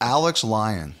me? Alex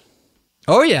Lyon.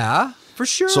 Oh, yeah. For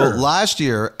sure. So last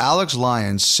year, Alex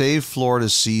Lyon saved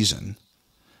Florida's season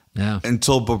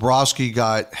until Bobrovsky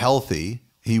got healthy.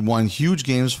 He won huge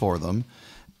games for them.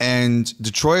 And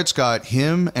Detroit's got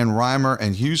him and Reimer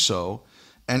and Husso.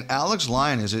 And Alex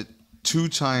Lyon is at 2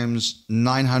 times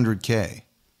 $900K.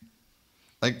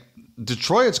 Like,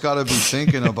 Detroit's got to be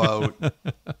thinking about,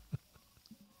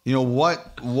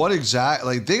 what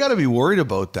exactly, like, they got to be worried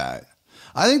about that.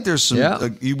 I think there's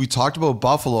some, we talked about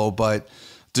Buffalo, but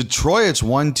Detroit's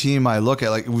one team I look at.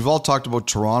 Like, we've all talked about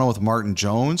Toronto with Martin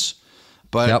Jones,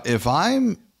 but if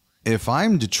I'm if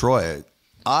I'm Detroit,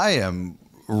 I am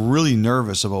really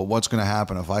nervous about what's going to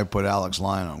happen if I put Alex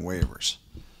Lyon on waivers.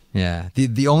 Yeah.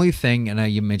 The only thing,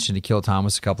 and you mentioned Akil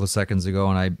Thomas a couple of seconds ago,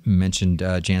 and I mentioned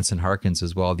Jansen Harkins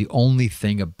as well. The only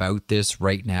thing about this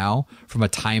right now, from a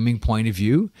timing point of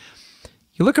view,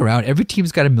 you look around, every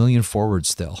team's got 1 million forwards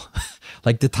still.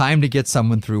 Like the time to get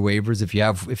someone through waivers, if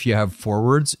you have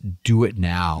forwards, do it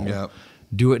now. Yep.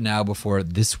 Do it now before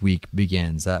this week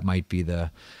begins. That might be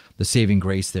the saving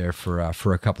grace there for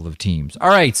a couple of teams. All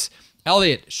right.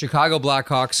 Elliotte, Chicago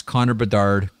Blackhawks, Connor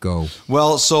Bedard, go.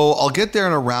 Well, so I'll get there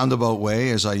in a roundabout way,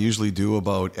 as I usually do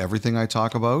about everything I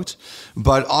talk about.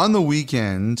 But on the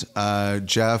weekend,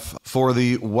 Jeff, for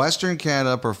the Western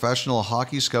Canada Professional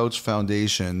Hockey Scouts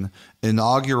Foundation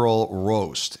inaugural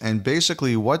roast, and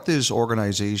basically what this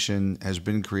organization has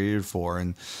been created for,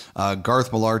 and Garth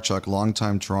Malarchuk,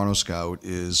 longtime Toronto scout,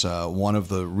 is one of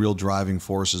the real driving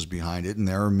forces behind it, and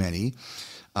there are many.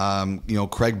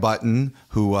 Craig Button,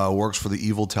 who works for the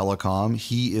Evil Telecom,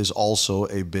 he is also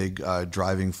a big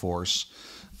driving force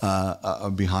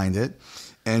behind it.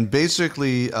 And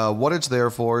basically, what it's there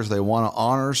for is they want to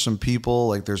honor some people.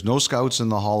 Like, there's no scouts in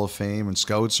the Hall of Fame, and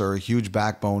scouts are a huge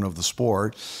backbone of the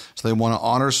sport. So they want to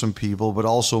honor some people, but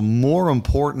also, more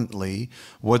importantly,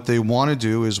 what they want to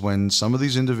do is when some of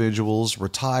these individuals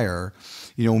retire,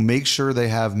 make sure they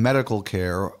have medical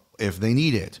care if they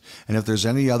need it. And if there's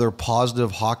any other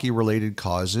positive hockey-related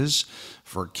causes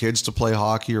for kids to play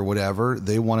hockey or whatever,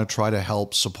 they want to try to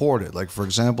help support it. Like, for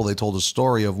example, they told a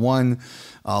story of one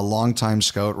longtime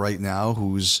scout right now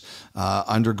who's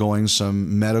undergoing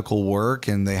some medical work,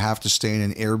 and they have to stay in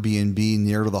an Airbnb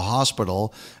near to the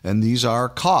hospital, and these are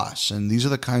costs, and these are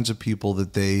the kinds of people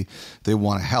that they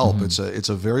want to help. Mm-hmm. It's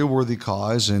a very worthy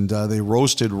cause, and they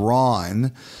roasted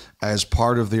Ron as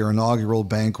part of their inaugural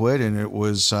banquet, and it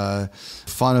was a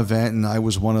fun event, and I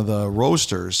was one of the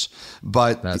roasters.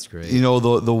 But that's great.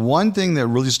 The one thing that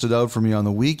really stood out for me on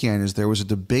the weekend is there was a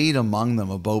debate among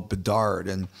them about Bedard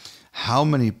and how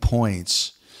many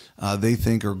points they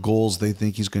think or goals they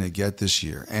think he's going to get this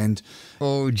year. And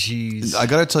oh, geez, I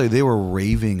got to tell you, they were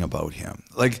raving about him.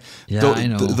 Like, I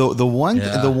know. The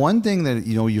one thing that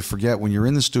you forget when you're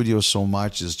in the studio so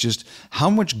much is just how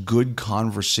much good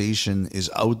conversation is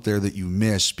out there that you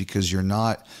miss because you're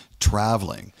not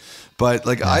traveling. But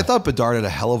I thought Bedard had a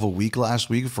hell of a week last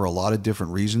week for a lot of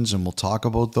different reasons, and we'll talk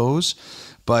about those.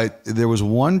 But there was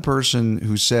one person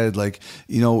who said,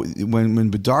 when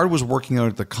Bedard was working out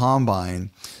at the combine,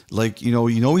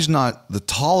 he's not the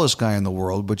tallest guy in the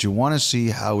world, but you want to see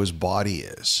how his body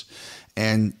is.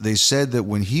 And they said that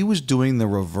when he was doing the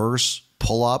reverse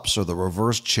pull-ups or the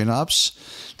reverse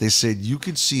chin-ups, they said you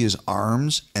could see his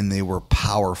arms and they were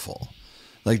powerful.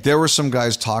 Like, there were some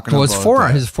guys talking about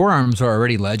his forearms are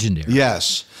already legendary.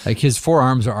 Yes. Like, his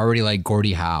forearms are already like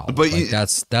Gordie Howe. But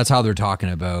that's how they're talking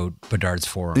about Bedard's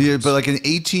forearms. Yeah, but like an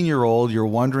 18-year-old, you're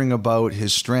wondering about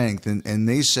his strength. And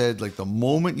they said, the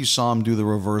moment you saw him do the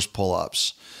reverse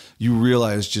pull-ups, you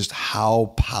realize just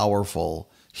how powerful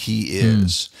he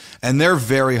is. And they're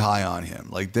very high on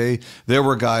him. There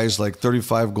were guys like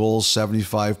 35 goals,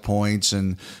 75 points,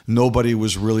 and nobody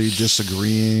was really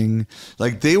disagreeing.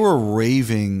 They were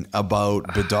raving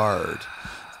about Bedard.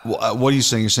 What are you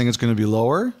saying? You're saying it's going to be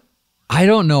lower? I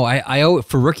don't know. I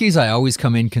for rookies, I always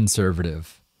come in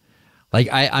conservative.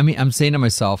 I'm saying to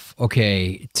myself,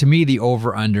 okay, to me, the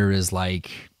over-under is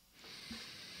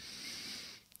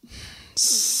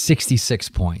 66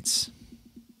 points.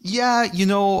 Yeah, I'm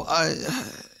not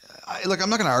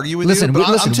going to argue with you,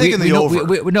 but I'm taking the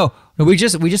over. We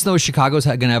just know Chicago's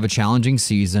going to have a challenging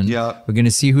season. Yeah. We're going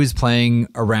to see who's playing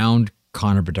around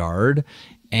Connor Bedard,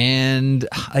 and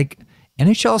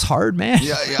NHL is hard, man.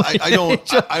 Yeah. I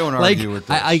don't argue with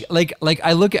this. I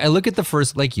look at the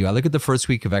first, I look at the first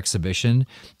week of exhibition,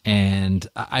 and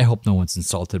I hope no one's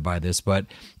insulted by this, but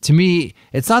to me,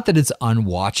 it's not that it's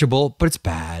unwatchable, but it's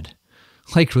bad.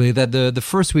 Really, that the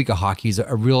first week of hockey is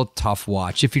a real tough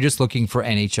watch if you're just looking for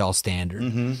NHL standard.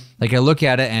 Mm-hmm. I look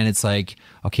at it and it's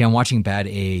okay, I'm watching bad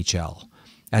AHL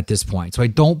at this point. So I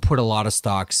don't put a lot of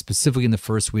stock specifically in the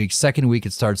first week. Second week,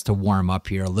 it starts to warm up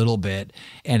here a little bit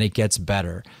and it gets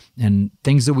better. And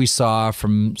things that we saw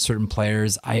from certain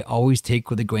players, I always take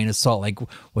with a grain of salt.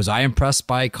 Was I impressed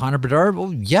by Connor Bedard?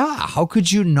 Well, yeah, how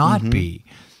could you not be?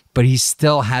 But he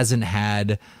still hasn't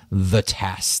had the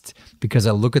test, because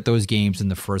I look at those games in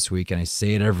the first week and I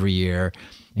say it every year.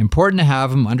 Important to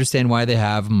have them, understand why they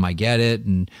have them. I get it,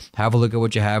 and have a look at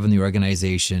what you have in the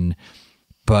organization.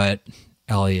 But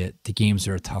Elliotte, the games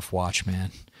are a tough watch,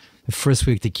 man. The first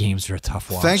week, the games are a tough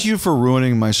watch. Thank you for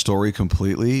ruining my story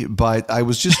completely, but I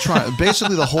was just trying.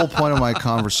 Basically, the whole point of my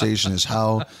conversation is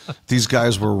how these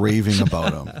guys were raving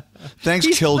about him. Thanks,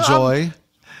 Killjoy.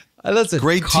 Listen,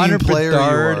 great Connor team player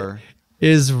Bedard you are.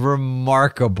 Is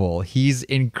remarkable. He's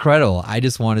incredible. I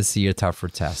just want to see a tougher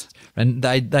test. And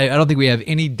I don't think we have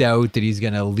any doubt that he's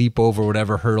going to leap over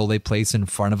whatever hurdle they place in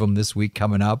front of him this week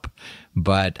coming up.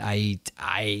 But I'm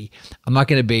not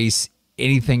going to base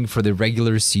anything for the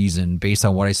regular season based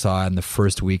on what I saw in the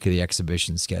first week of the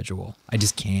exhibition schedule. I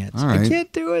just can't. Right. I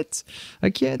can't do it.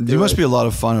 You must be a lot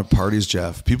of fun at parties,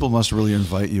 Jeff. People must really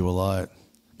invite you a lot.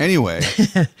 Anyway,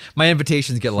 my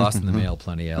invitations get lost in the mail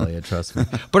plenty, Elliotte, trust me.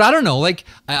 But I don't know. Like,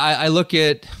 I look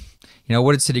at,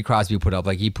 what did Sidney Crosby put up?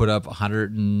 Like, he put up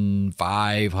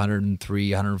 105,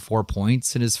 103, 104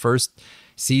 points in his first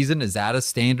season. Is that a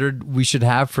standard we should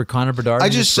have for Connor Bedard? I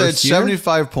just said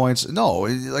 75 year? Points. No,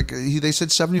 they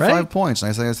said 75 right? points.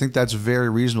 And I think that's very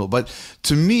reasonable. But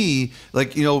to me,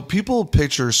 people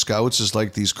picture scouts as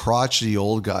like these crotchety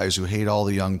old guys who hate all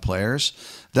the young players.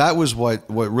 That was what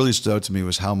really stood out to me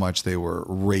was how much they were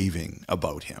raving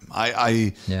about him.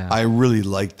 I really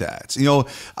liked that.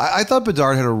 I thought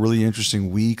Bedard had a really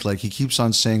interesting week. Like, he keeps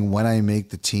on saying, when I make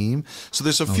the team. So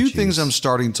there's a few things I'm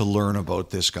starting to learn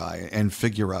about this guy and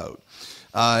figure out.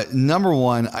 Number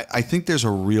one, I think there's a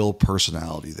real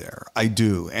personality there. I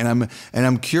do. And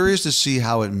I'm curious to see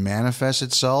how it manifests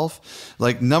itself.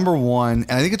 Like, number one,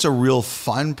 and I think it's a real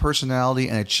fun personality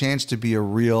and a chance to be a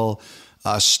real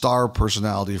star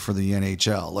personality for the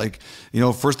NHL. Like,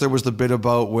 first there was the bit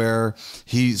about where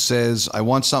he says, I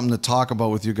want something to talk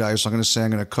about with you guys, so I'm going to say I'm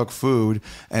going to cook food.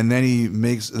 And then he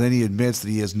admits that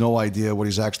he has no idea what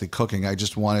he's actually cooking. I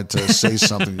just wanted to say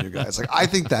something to you guys. Like, I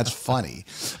think that's funny.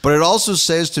 But it also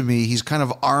says to me, he's kind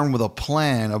of armed with a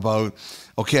plan about,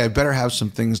 okay, I better have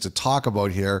some things to talk about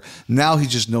here. Now he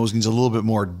just knows he needs a little bit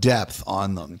more depth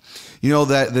on them.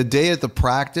 That the day at the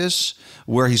practice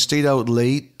where he stayed out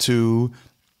late to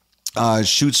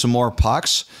shoot some more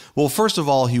pucks. Well, first of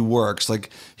all, he works. Like,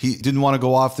 he didn't want to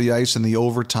go off the ice in the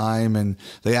overtime, and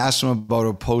they asked him about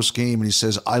a post game, and he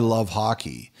says, I love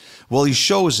hockey. Well, he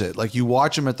shows it. Like, you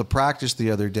watch him at the practice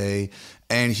the other day,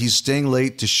 and he's staying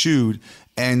late to shoot,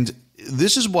 and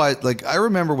this is what, like, I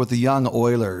remember with the young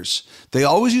Oilers, they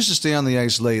always used to stay on the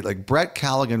ice late. Like, Brett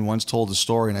Callaghan once told a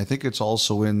story, and I think it's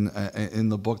also in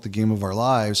the book, The Game of Our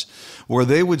Lives, where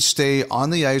they would stay on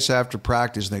the ice after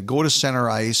practice, and they'd go to center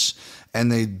ice,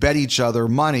 and they'd bet each other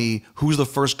money who's the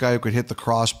first guy who could hit the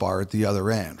crossbar at the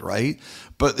other end, right?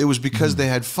 But it was because they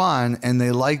had fun and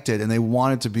they liked it and they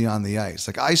wanted to be on the ice.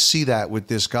 Like, I see that with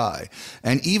this guy.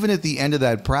 And even at the end of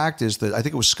that practice, that I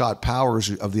think it was Scott Powers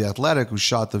of The Athletic who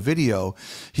shot the video,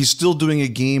 he's still doing a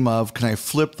game of, can I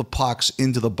flip the pucks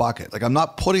into the bucket? Like, I'm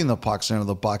not putting the pucks into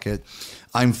the bucket.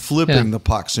 I'm flipping the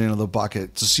pucks into the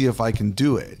bucket to see if I can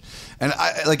do it. And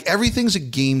everything's a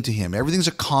game to him. Everything's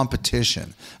a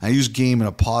competition. I use game in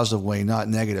a positive way, not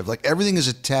negative. Like, everything is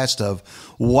a test of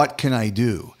what can I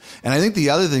do? And I think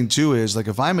the other thing too is, like,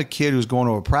 if I'm a kid who's going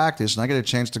to a practice and I get a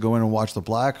chance to go in and watch the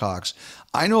Blackhawks,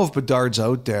 I know if Bedard's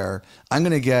out there, I'm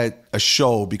going to get a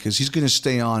show because he's going to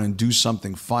stay on and do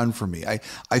something fun for me. I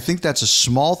think that's a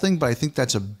small thing, but I think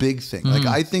that's a big thing. Like,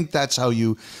 I think that's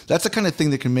the kind of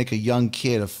thing that can make a young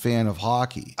kid a fan of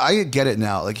hockey. I get it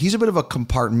now. Like, he's a bit of a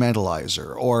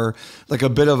compartmentalizer, or like a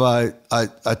bit of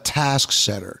a task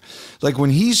setter. Like, when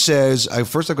he says,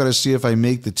 first I've got to see if I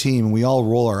make the team, and we all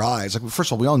roll our eyes. Like,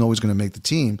 first of all, we all know he's going to make the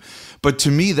team. But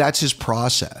to me, that's his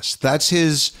process. That's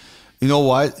his, you know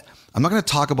what? I'm not going to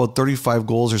talk about 35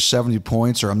 goals or 70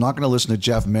 points, or I'm not going to listen to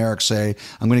Jeff Merrick say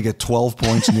I'm going to get 12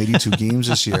 points in 82 games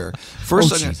this year.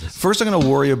 First, I'm going to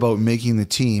worry about making the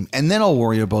team, and then I'll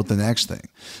worry about the next thing.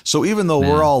 So even though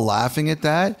we're all laughing at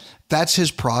that, that's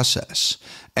his process.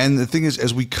 And the thing is,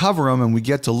 as we cover him and we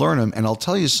get to learn him, and I'll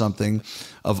tell you something,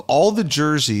 of all the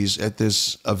jerseys at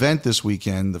this event this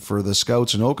weekend for the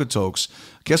Scouts and Okotoks,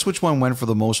 guess which one went for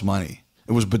the most money?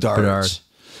 It was Bedard's. Bedard.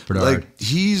 Like,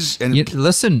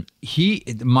 listen,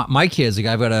 my kids, like,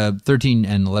 I've got a 13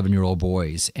 and 11-year-old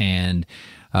boys, and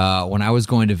when I was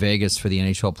going to Vegas for the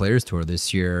NHL Players Tour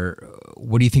this year,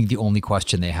 what do you think the only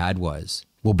question they had was,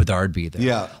 will Bedard be there?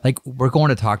 Yeah. Like, we're going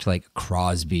to talk to, like,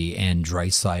 Crosby and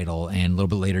Draisaitl, and a little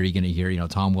bit later you're going to hear,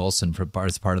 Tom Wilson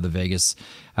as part of the Vegas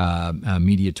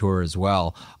media tour as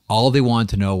well. All they wanted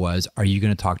to know was, are you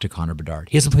going to talk to Connor Bedard?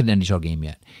 He hasn't played an NHL game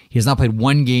yet. He has not played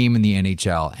one game in the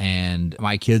NHL. And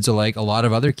my kids are like a lot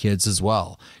of other kids as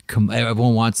well.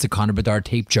 Everyone wants the Connor Bedard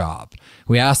tape job.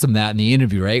 We asked him that in the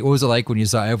interview, right? What was it like when you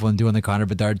saw everyone doing the Connor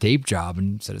Bedard tape job?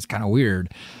 And he said it's kind of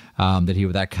weird that he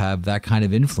would have that kind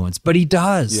of influence. But he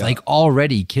does. Yeah. Like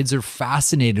already, kids are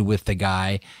fascinated with the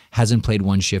guy. Hasn't played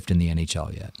one shift in the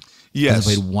NHL yet. Yes.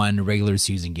 Hasn't played one regular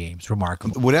season game. It's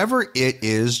remarkable. Whatever it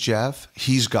is, Jeff,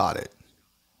 he's got it.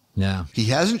 Yeah. He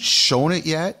hasn't shown it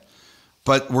yet,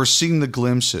 but we're seeing the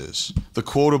glimpses. The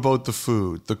quote about the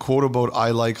food, the quote about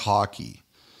I like hockey.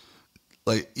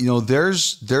 Like, you know,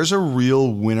 there's a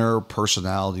real winner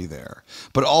personality there.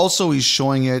 But also he's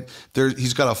showing it.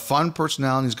 He's got a fun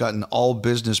personality, he's got an all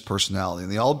business personality.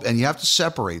 And you have to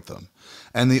separate them.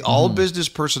 And the all business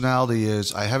personality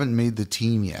is, I haven't made the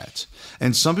team yet.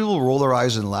 And some people roll their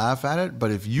eyes and laugh at it,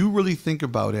 but if you really think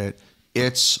about it,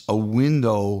 it's a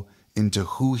window into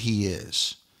who he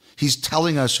is. He's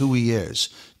telling us who he is.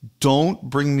 Don't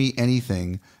bring me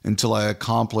anything until I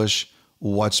accomplish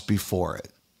what's before it.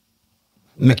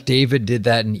 McDavid did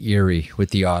that in Erie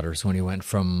with the Otters when he went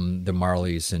from the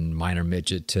Marlies and minor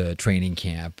midget to training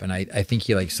camp. And I think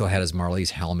he still had his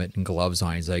Marlies helmet and gloves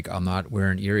on. He's like, I'm not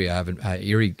wearing Erie. I haven't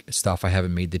Erie stuff. I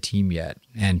haven't made the team yet.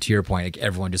 And to your point,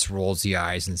 everyone just rolls the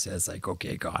eyes and says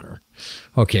okay, Connor,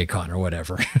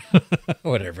 whatever,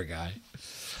 whatever, guy.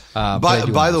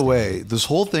 By the way, this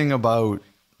whole thing about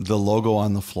the logo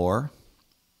on the floor.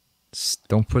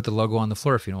 Don't put the logo on the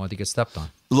floor if you don't want to get stepped on.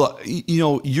 Look,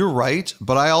 you're right,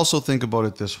 but I also think about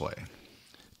it this way.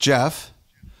 Jeff,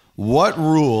 what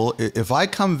rule, if I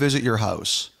come visit your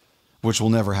house, which will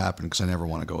never happen because I never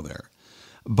want to go there,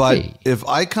 but if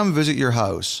I come visit your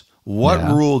house, what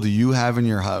rule do you have in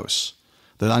your house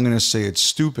that I'm going to say it's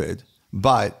stupid,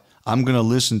 but I'm going to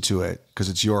listen to it because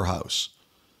it's your house?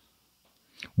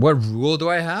 What rule do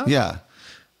I have? Yeah.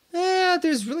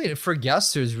 There's really, for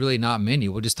guests, there's really not many.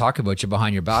 We'll just talk about you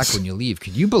behind your back when you leave.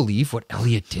 Could you believe what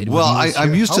Elliotte did? Well,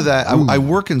 I'm used to that. I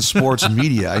work in sports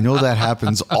media. I know that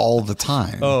happens all the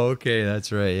time. Oh, okay.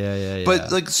 That's right. Yeah.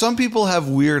 But some people have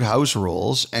weird house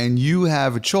rules and you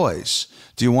have a choice.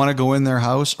 Do you want to go in their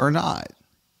house or not?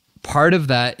 Part of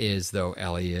that is, though,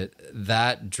 Elliotte,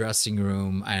 that dressing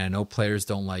room, and I know players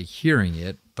don't like hearing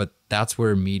it, but that's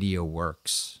where media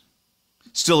works.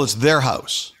 Still, it's their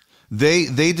house.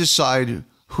 They decide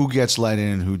who gets let in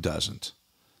and who doesn't.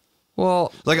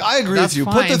 Well, I agree with you.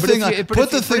 Fine,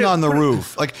 Put the thing on the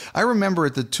roof. I remember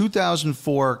at the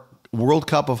 2004 World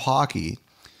Cup of Hockey,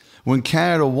 when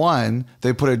Canada won,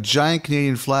 they put a giant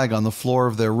Canadian flag on the floor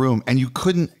of their room, and you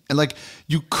couldn't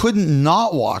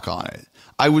not walk on it.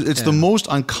 It's the most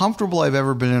uncomfortable I've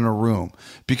ever been in a room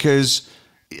because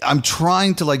I'm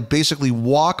trying to basically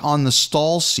walk on the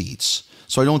stall seats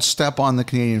so I don't step on the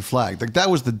Canadian flag. That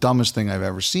was the dumbest thing I've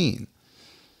ever seen.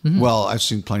 Mm-hmm. Well, I've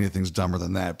seen plenty of things dumber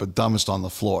than that, but dumbest on the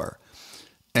floor.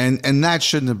 And that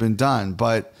shouldn't have been done.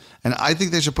 And I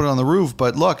think they should put it on the roof.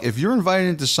 But look, if you're invited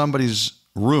into somebody's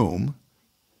room,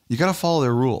 you got to follow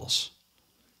their rules.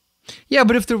 Yeah,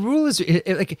 but if the rule is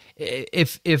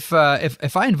if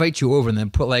I invite you over and then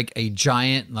put a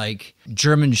giant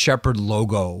German Shepherd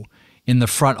logo in the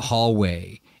front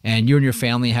hallway, and you and your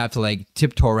family have to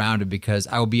tiptoe around it because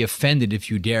I will be offended if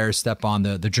you dare step on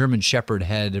the German Shepherd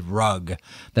head rug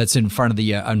that's in front of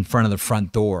the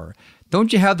front door.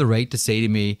 Don't you have the right to say to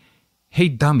me, "Hey,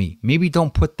 dummy, maybe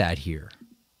don't put that here.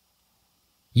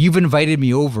 You've invited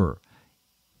me over.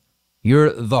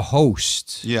 You're the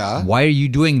host. Yeah. Why are you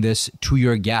doing this to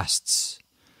your guests?"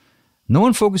 No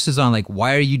one focuses on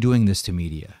why are you doing this to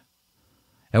media?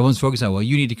 Everyone's focused on, well,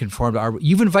 you need to conform to our.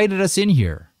 You've invited us in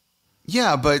here.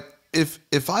 Yeah, but if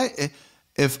I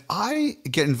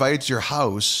get invited to your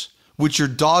house, which your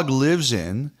dog lives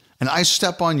in, and I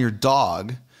step on your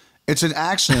dog, it's an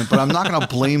accident, but I'm not going to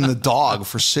blame the dog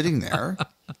for sitting there.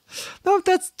 No,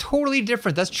 that's totally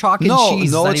different. That's chalk and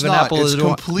cheese. No, it's not. Apples, it's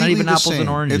completely the same. And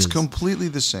oranges. It's completely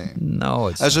the same. No,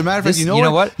 it's as a matter of fact, you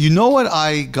know what? You know what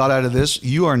I got out of this?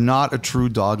 You are not a true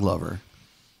dog lover.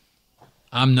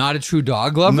 I'm not a true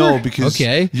dog lover? No, because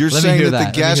you're saying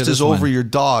that the guest is over your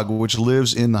dog, which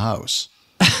lives in the house.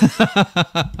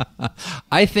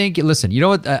 I think, listen, you know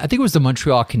what? I think it was the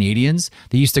Montreal Canadiens.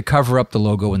 They used to cover up the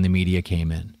logo when the media came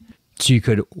in. So you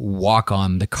could walk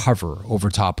on the cover over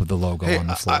top of the logo on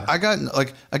the floor.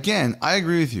 I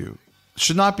agree with you.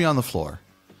 Should not be on the floor.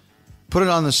 Put it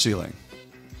on the ceiling.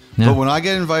 Yeah. But when I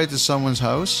get invited to someone's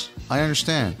house, I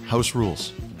understand. House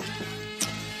rules.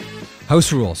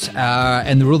 House rules.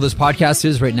 And the rule of this podcast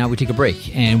is right now we take a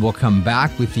break and we'll come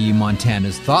back with the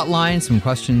Montana's Thought Line, some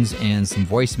questions and some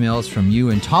voicemails from you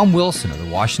and Tom Wilson of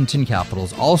the Washington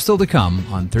Capitals, all still to come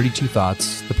on 32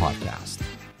 Thoughts, the podcast.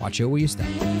 Watch out where you step.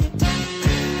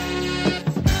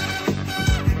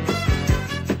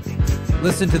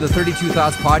 Listen to the 32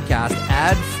 Thoughts podcast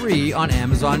ad-free on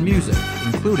Amazon Music,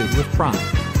 included with Prime.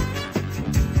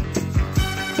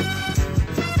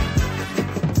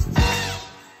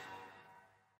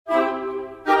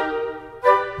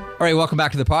 All right, welcome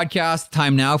back to the podcast.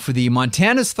 Time now for the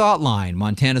Montana's Thought Line.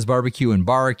 Montana's Barbecue and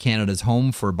Bar, Canada's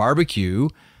home for barbecue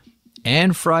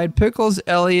and fried pickles.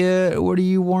 Elliotte, what are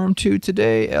you warm to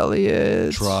today,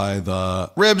 Elliotte? Try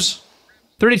the ribs.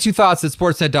 32 Thoughts at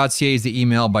sportsnet.ca is the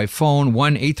email. By phone,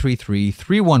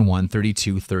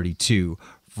 1-833-311-3232.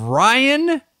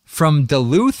 Ryan from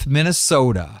Duluth,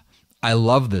 Minnesota. I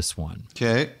love this one.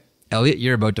 Okay. Elliotte,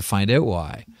 you're about to find out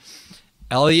why.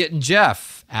 Elliotte and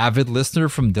Jeff, avid listener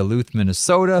from Duluth,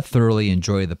 Minnesota. Thoroughly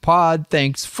enjoy the pod.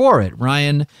 Thanks for it,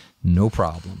 Ryan. No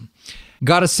problem.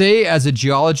 Gotta say, as a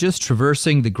geologist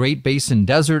traversing the Great Basin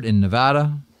Desert in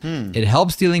Nevada, it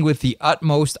helps dealing with the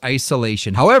utmost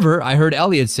isolation. However, I heard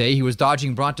Elliotte say he was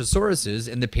dodging brontosauruses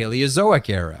in the Paleozoic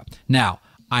era. Now,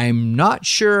 I'm not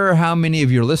sure how many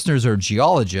of your listeners are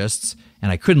geologists,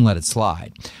 and I couldn't let it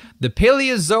slide. The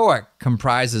Paleozoic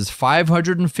comprises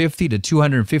 550 to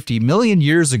 250 million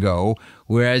years ago,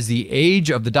 whereas the age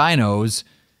of the dinos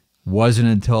wasn't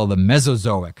until the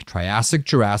Mesozoic, Triassic,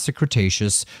 Jurassic,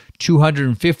 Cretaceous,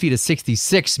 250 to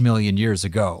 66 million years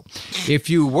ago.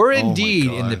 If you were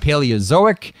indeed in the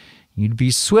Paleozoic, you'd be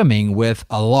swimming with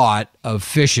a lot of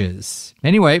fishes.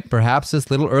 Anyway, perhaps this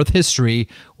little Earth history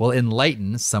will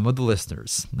enlighten some of the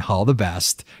listeners. All the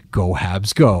best. Go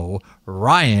Habs go.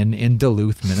 Ryan in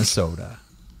Duluth, Minnesota.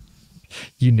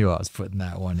 You knew I was putting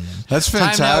that one in. That's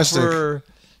fantastic.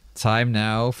 Time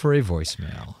now for a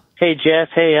voicemail. Hey, Jeff.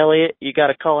 Hey, Elliotte. You got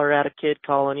a Colorado kid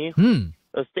calling you?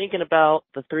 I was thinking about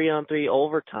the 3-on-3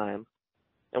 overtime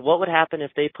and what would happen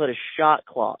if they put a shot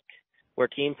clock where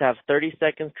teams have 30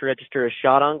 seconds to register a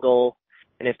shot on goal,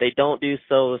 and if they don't do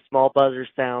so, a small buzzer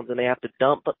sounds and they have to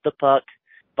dump the puck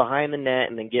behind the net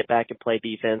and then get back and play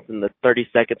defense, and the 30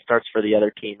 seconds starts for the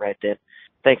other team right then.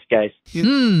 Thanks, guys.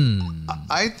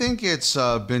 I think it's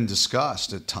been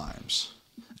discussed at times.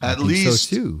 At least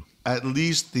so too. At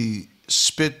least the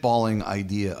spitballing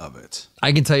idea of it.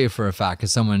 I can tell you for a fact,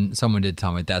 because someone did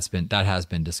tell me that has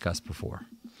been discussed before.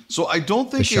 So I don't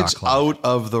think it's out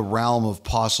of the realm of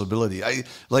possibility. I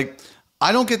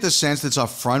don't get the sense that it's a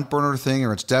front burner thing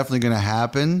or it's definitely going to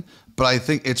happen, but I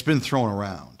think it's been thrown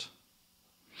around.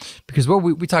 Because what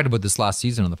we talked about this last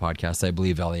season on the podcast, I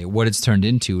believe, Elliotte, what it's turned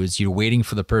into is you're waiting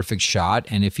for the perfect shot,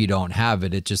 and if you don't have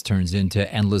it, it just turns into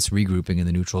endless regrouping in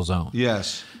the neutral zone.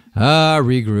 Yes.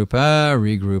 Regroup.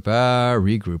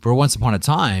 Or once upon a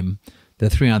time, the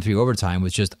 3-on-3 overtime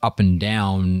was just up and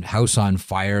down, house on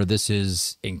fire. This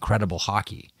is incredible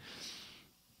hockey.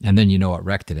 And then you know what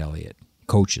wrecked it, Elliotte?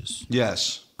 Coaches.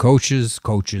 Yes. Coaches.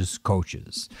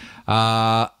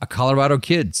 A Colorado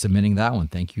kid submitting that one.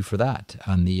 Thank you for that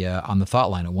on the thought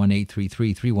line at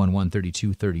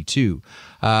 1-833-311-3232.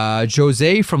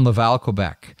 Jose from Laval,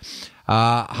 Quebec.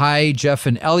 Hi, Jeff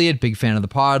and Elliotte. Big fan of the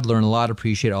pod. Learn a lot.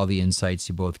 Appreciate all the insights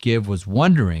you both give. Was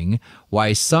wondering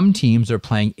why some teams are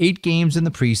playing 8 games in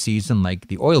the preseason, like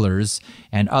the Oilers,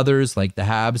 and others, like the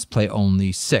Habs, play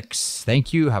only 6.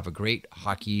 Thank you. Have a great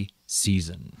hockey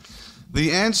season.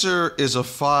 The answer is a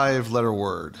 5-letter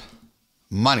word.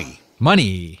 Money.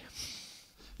 Money.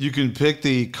 You can pick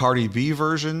the Cardi B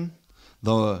version,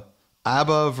 the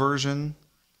ABBA version,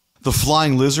 the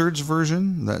Flying Lizards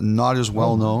version, that not as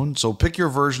well known. So pick your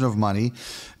version of money.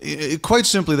 Quite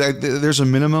simply, there's a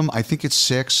minimum. I think it's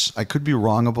 6. I could be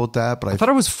wrong about that, but I thought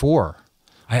it was 4.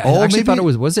 I actually thought it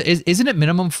was it? Isn't it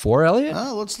minimum 4,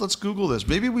 Elliotte? Let's Google this.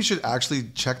 Maybe we should actually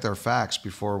check their facts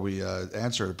before we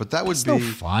answer it. But that's no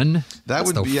fun.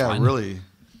 Really.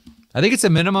 I think it's a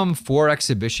minimum 4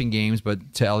 exhibition games,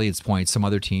 but to Elliott's point, some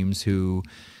other teams who,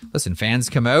 listen, fans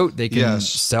come out, they can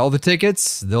sell the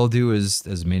tickets. They'll do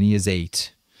as many as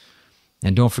 8.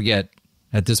 And don't forget,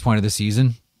 at this point of the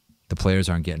season, the players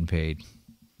aren't getting paid.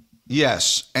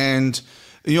 Yes, and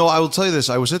I will tell you this.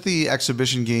 I was at the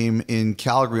exhibition game in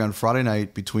Calgary on Friday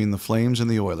night between the Flames and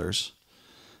the Oilers.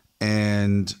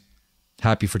 And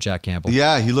happy for Jack Campbell.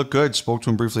 Yeah, he looked good. Spoke to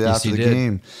him briefly after the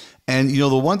game. And,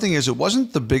 the one thing is, it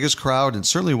wasn't the biggest crowd. It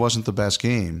certainly wasn't the best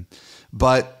game.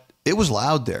 But it was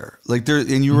loud there.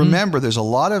 And you remember, there's a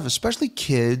lot of, especially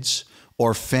kids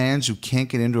or fans who can't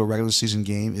get into a regular season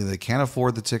game. Either they can't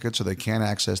afford the tickets or they can't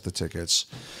access the tickets.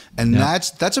 And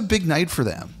that's a big night for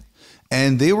them.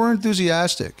 and they were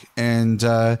enthusiastic. And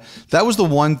that was the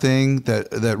one thing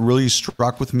that really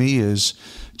struck with me is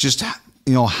just,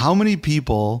 how many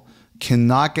people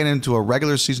cannot get into a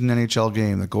regular season NHL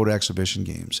game that go to exhibition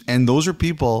games. And those are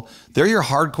people, they're your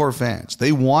hardcore fans.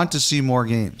 They want to see more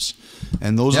games.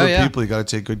 And those are the people you got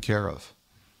to take good care of.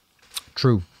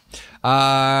 True.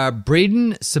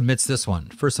 Braden submits this one.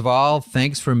 First of all,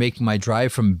 thanks for making my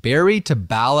drive from Barrie to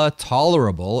Bala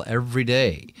tolerable every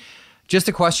day. Just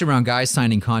a question around guys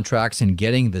signing contracts and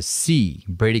getting the C.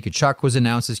 Brady Tkachuk was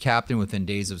announced as captain within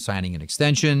days of signing an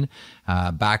extension.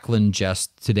 Backlund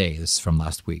just today. This is from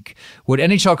last week. Would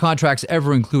NHL contracts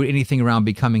ever include anything around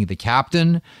becoming the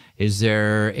captain? Is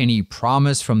there any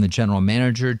promise from the general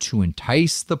manager to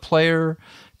entice the player?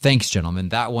 Thanks, gentlemen.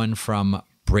 That one from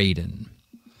Braden.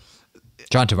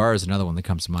 John Tavares is another one that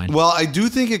comes to mind. Well, I do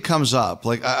think it comes up.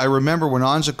 Like, I remember when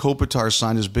Anze Kopitar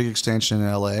signed his big extension in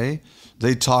L.A.,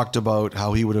 they talked about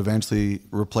how he would eventually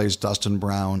replace Dustin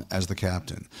Brown as the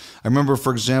captain. I remember,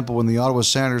 for example, when the Ottawa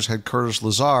Senators had Curtis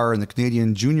Lazar and the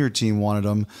Canadian junior team wanted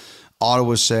him,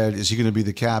 Ottawa said, is he going to be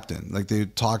the captain? Like, they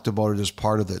talked about it as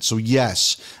part of it. So,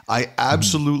 yes, I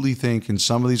absolutely think in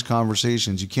some of these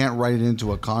conversations, you can't write it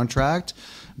into a contract,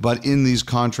 but in these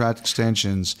contract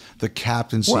extensions, the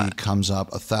captaincy comes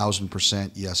up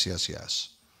 1,000%. Yes, yes, yes.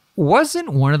 Wasn't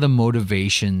one of the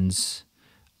motivations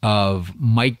of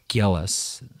Mike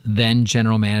Gillis, then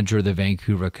general manager of the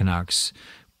Vancouver Canucks,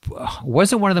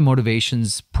 wasn't one of the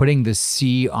motivations putting the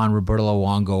C on Roberto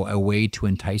Luongo a way to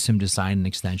entice him to sign an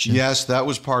extension? Yes, that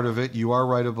was part of it. You are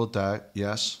right about that.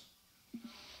 Yes.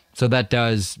 So that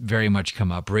does very much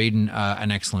come up. Braden, an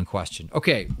excellent question.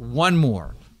 Okay, one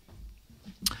more.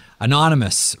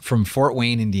 Anonymous from Fort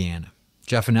Wayne, Indiana.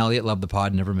 Jeff and Elliotte, love the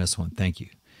pod. Never miss one. Thank you.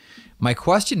 My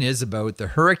question is about the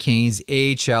Hurricanes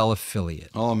AHL affiliate.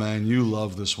 Oh, man, you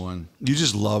love this one. You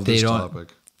just love this topic.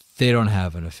 They don't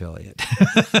have an affiliate.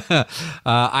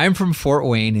 I'm from Fort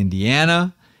Wayne,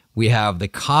 Indiana. We have the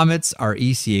Comets, our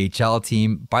ECHL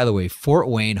team. By the way, Fort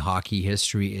Wayne hockey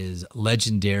history is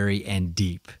legendary and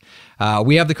deep.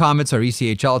 We have the Comets, our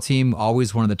ECHL team,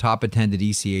 always one of the top attended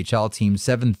ECHL teams,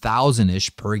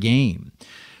 7,000-ish per game.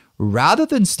 Rather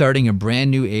than starting a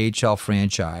brand new AHL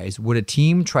franchise, would a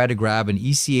team try to grab an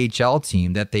ECHL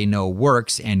team that they know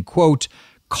works and, quote,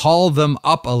 call them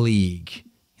up a league?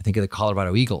 I think of the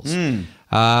Colorado Eagles.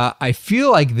 I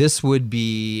feel like this would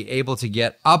be able to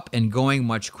get up and going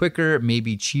much quicker,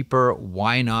 maybe cheaper.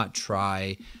 Why not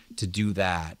try to do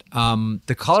that?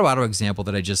 The Colorado example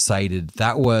that I just cited,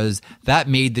 that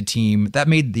made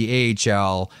the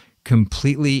AHL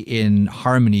completely in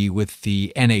harmony with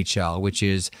the NHL, which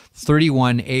is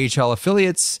 31 AHL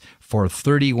affiliates for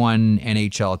 31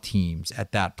 NHL teams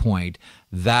at that point.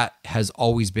 That has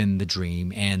always been the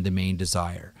dream and the main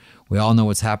desire. We all know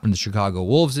what's happened to the Chicago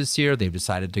Wolves this year. They've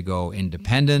decided to go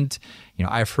independent.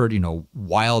 I've heard,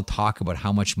 wild talk about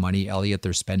how much money, Elliotte,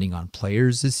 they're spending on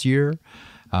players this year.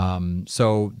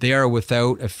 So they are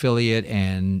without affiliate,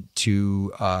 and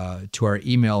to our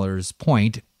emailer's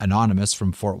point, Anonymous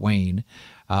from Fort Wayne,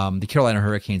 the Carolina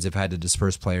Hurricanes have had to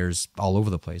disperse players all over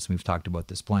the place. We've talked about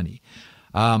this plenty.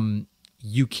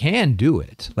 You can do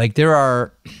it. Like,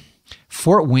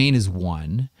 Fort Wayne is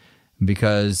one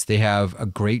because they have a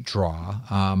great draw.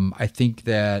 I think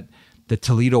that the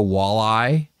Toledo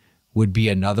Walleye would be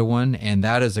another one, and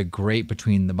that is a great,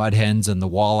 between the Mud Hens and the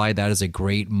Walleye, that is a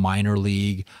great minor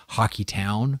league hockey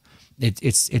town.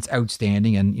 It's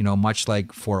outstanding, and much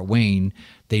like Fort Wayne,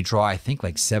 they draw, I think,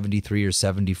 like 7,300 or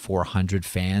 7,400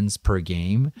 fans per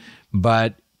game.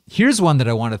 But here's one that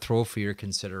I want to throw for your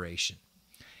consideration.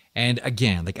 And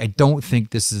again, I don't think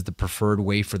this is the preferred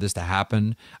way for this to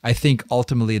happen. I think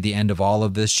ultimately at the end of all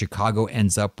of this, Chicago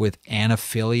ends up with an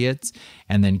affiliate,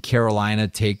 and then Carolina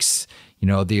takes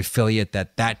the affiliate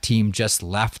that team just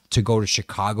left to go to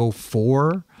Chicago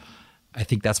for. I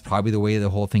think that's probably the way the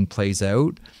whole thing plays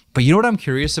out. But you know what I'm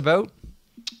curious about?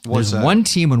 There's one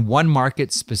team in one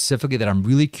market specifically that I'm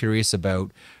really curious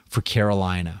about for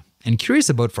Carolina, and curious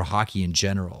about for hockey in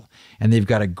general. And they've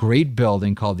got a great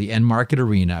building called the End Market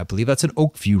Arena. I believe that's an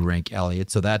Oakview rink,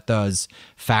 Elliotte, so that does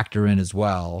factor in as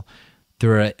well.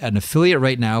 They're an affiliate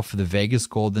right now for the Vegas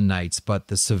Golden Knights, but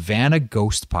the Savannah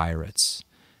Ghost Pirates,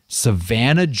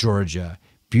 Savannah, Georgia,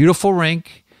 beautiful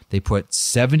rink. They put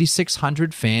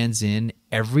 7,600 fans in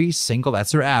every single,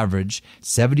 that's their average,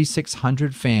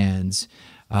 7,600 fans.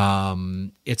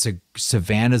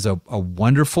 Savannah's a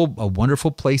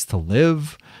wonderful place to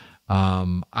live.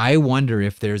 I wonder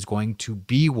if there's going to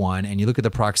be one, and you look at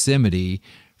the proximity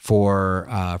for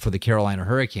the Carolina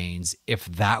Hurricanes, if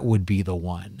that would be the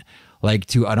one. Like,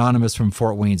 to Anonymous from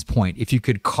Fort Wayne's point, if you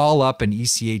could call up an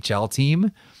ECHL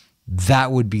team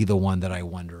That would be the one that I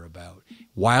wonder about.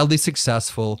 Wildly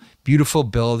successful, beautiful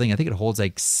building. I think it holds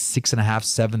like 6,500,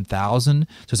 7,000.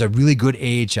 So it's a really good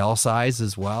AHL size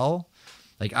as well.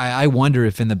 Like I wonder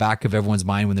if in the back of everyone's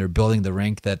mind when they're building the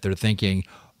rink that they're thinking,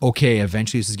 okay,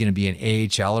 eventually this is going to be an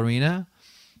AHL arena.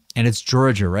 And it's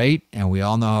Georgia, right? And we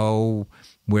all know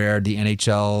where the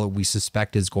NHL we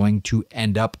suspect is going to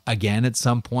end up again at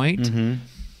some point. Mm-hmm.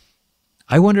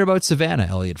 I wonder about Savannah,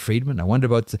 Elliotte Friedman. I wonder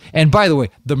about, and by the way,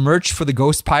 the merch for the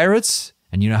Ghost Pirates,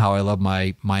 and you know how I love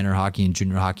my minor hockey and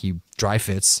junior hockey dry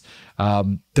fits.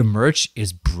 The merch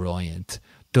is brilliant.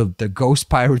 The Ghost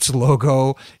Pirates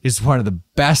logo is one of the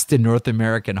best in North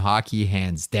American hockey,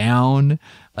 hands down.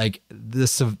 Like the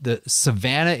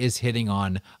Savannah is hitting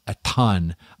on a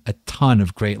ton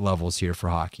of great levels here for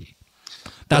hockey.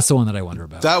 That's the one that I wonder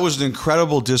about. That was an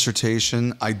incredible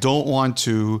dissertation. I don't want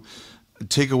to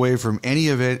take away from any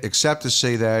of it except to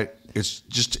say that it's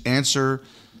just to answer.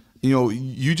 You know,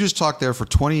 you just talked there for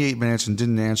 28 minutes and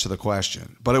didn't answer the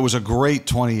question, but it was a great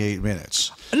 28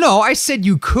 minutes. No, I said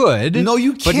you could. No,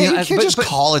 you can't. You can't just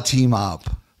call a team up.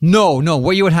 No.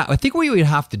 What you would have, I think, what you would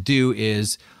have to do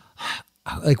is,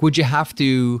 like, would you have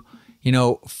to, you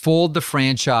know, fold the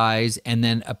franchise, and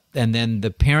then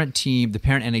the parent team, the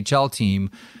parent NHL team,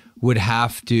 would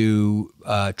have to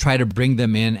try to bring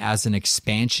them in as an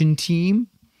expansion team.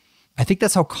 I think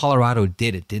that's how Colorado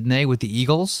did it, didn't they, with the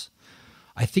Eagles?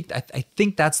 I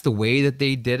think that's the way that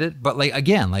they did it. But like,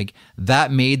 again, like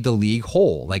that made the league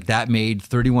whole. Like that made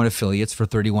 31 affiliates for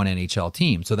 31 NHL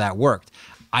teams. So that worked.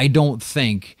 I don't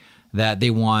think that they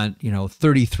want, you know,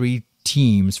 33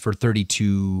 teams for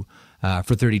 32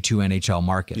 NHL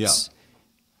markets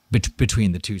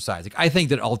between the two sides. Like, I think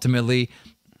that ultimately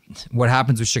what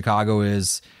happens with Chicago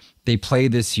is they play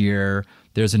this year.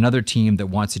 There's another team that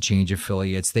wants to change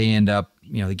affiliates. They end up,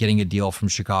 you know, getting a deal from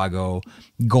Chicago,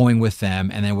 going with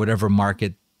them, and then whatever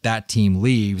market that team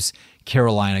leaves,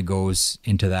 Carolina goes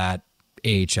into that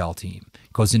AHL team,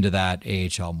 goes into that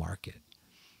AHL market.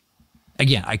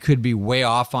 Again, I could be way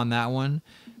off on that one,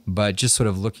 but just sort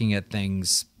of looking at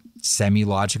things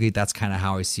semi-logically, that's kind of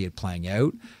how I see it playing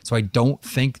out. So I don't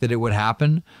think that it would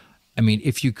happen. I mean,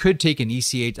 if you could take an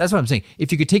ECH, that's what I'm saying.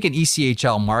 If you could take an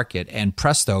ECHL market and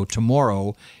presto,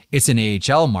 tomorrow it's an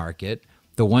AHL market.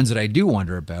 The ones that I do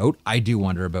wonder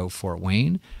about Fort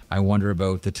Wayne. I wonder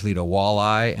about the Toledo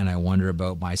Walleye, and I wonder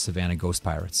about my Savannah Ghost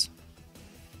Pirates.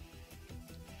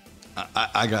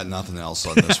 I got nothing else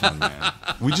on this one, man.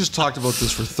 We just talked about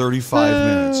this for 35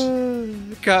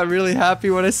 minutes. Got really happy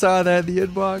when I saw that in the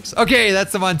inbox. Okay,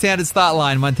 that's the Montana's Thought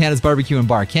Line. Montana's Barbecue and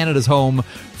Bar, Canada's home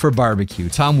for barbecue.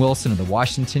 Tom Wilson of the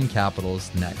Washington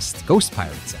Capitals next. Ghost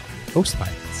Pirates. Ghost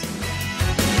Pirates.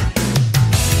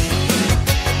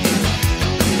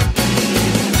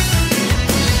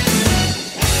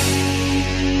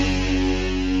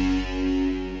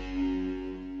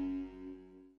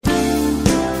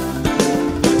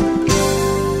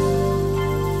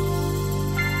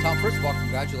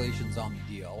 Congratulations on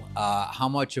the deal. How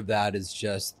much of that is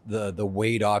just the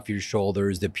weight off your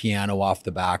shoulders, the piano off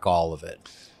the back, all of it?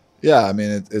 Yeah, I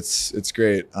mean, it's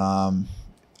great.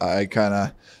 I kind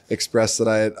of expressed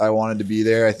that I wanted to be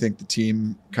there. I think the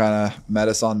team kind of met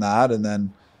us on that, and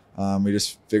then we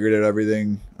just figured out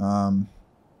everything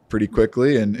pretty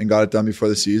quickly and got it done before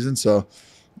the season. So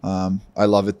I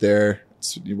love it there.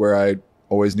 It's where I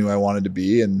always knew I wanted to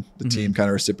be, and the team kind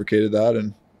of reciprocated that,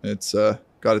 and it's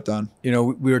got it done. You know,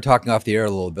 we were talking off the air a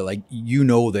little bit, like, you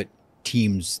know, that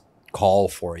teams call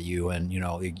for you, and, you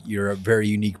know, you're a very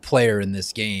unique player in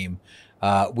this game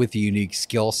with a unique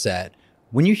skill set.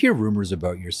 When you hear rumors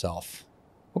about yourself,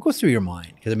 what goes through your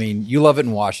mind? Because, I mean, you love it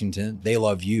in Washington. They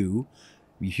love you.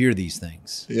 You hear these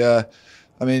things. Yeah.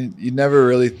 I mean, you never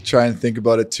really try and think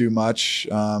about it too much.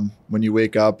 When you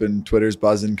wake up and Twitter's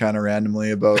buzzing kind of randomly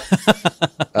about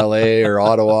LA or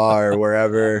Ottawa or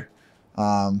wherever,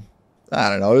 I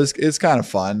don't know. It's kind of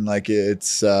fun. Like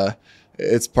it's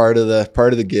part of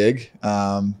the gig.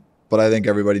 But I think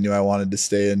everybody knew I wanted to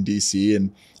stay in DC,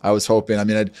 and I was hoping. I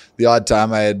mean, the odd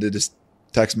time I had to just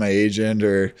text my agent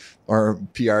or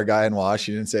PR guy in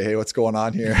Washington and say, "Hey, what's going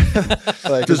on here?"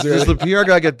 Like, does the PR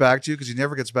guy get back to you? Because he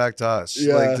never gets back to us.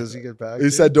 Yeah. Like, does he get back? He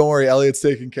said, "Don't worry, Elliott's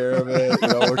taking care of it. You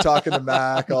know, we're talking to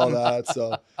Mac, all that."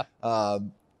 So, I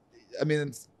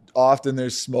mean, often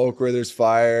there's smoke where there's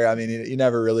fire. I mean, you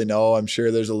never really know. I'm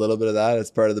sure there's a little bit of that. It's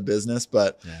part of the business,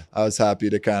 but yeah. I was happy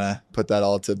to kind of put that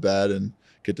all to bed and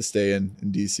get to stay in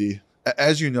DC.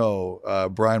 As you know,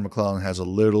 Brian McClellan has a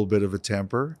little bit of a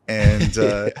temper. And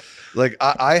like,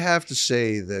 I have to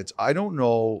say that I don't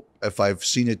know if I've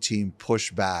seen a team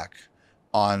push back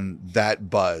on that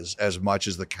buzz as much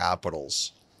as the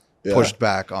Capitals pushed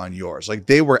back on yours. Like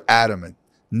they were adamant.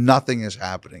 Nothing is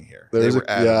happening here. There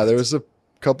was a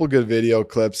couple good video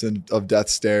clips of death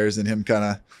stares and him kind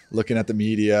of looking at the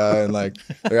media and like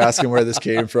they're asking where this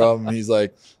came from. And he's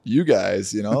like, you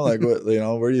guys, like what,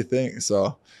 where do you think?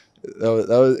 So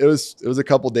it was a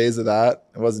couple days of that.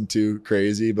 It wasn't too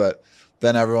crazy, but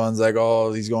then everyone's like,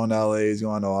 oh, he's going to LA, he's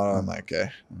going to Ottawa. I'm like,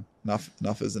 okay,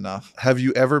 enough is enough. Have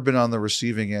you ever been on the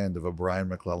receiving end of a Brian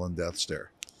McClellan death stare?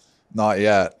 Not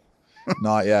yet.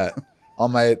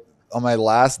 On my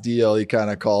last deal, he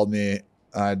kind of called me.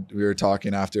 We were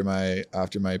talking after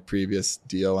my previous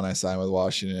deal when I signed with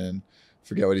Washington.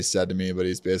 Forget what he said to me, but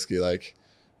he's basically like,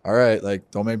 all right,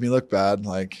 like, don't make me look bad.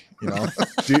 Like,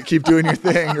 keep doing your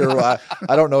thing or what.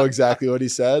 I don't know exactly what he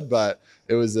said, but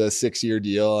it was a 6-year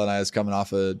deal and I was coming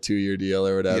off a 2-year deal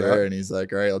or whatever. Yeah. And he's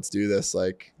like, all right, let's do this.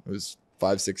 Like it was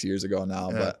 5-6 years ago now,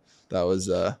 but that was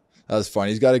fun.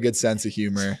 He's got a good sense of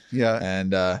humor. Yeah.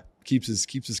 And, keeps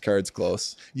his cards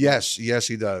close. Yes,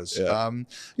 he does. Yeah.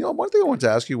 One thing I wanted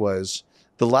to ask you was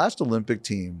the last Olympic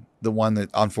team, the one that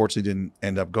unfortunately didn't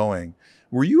end up going.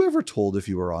 Were you ever told if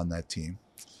you were on that team?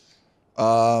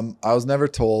 I was never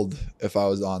told if I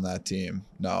was on that team.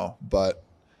 No, but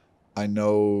I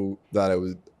know that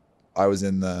I was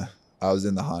in the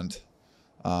hunt.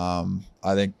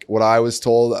 I think what I was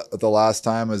told the last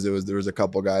time was there was a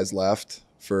couple guys left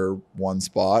for one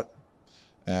spot.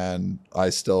 And I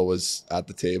still was at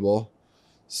the table.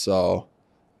 So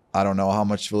I don't know how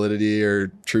much validity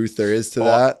or truth there is to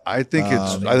that. I think it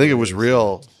was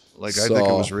real. I think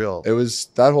it was real. It was,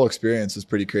 that whole experience was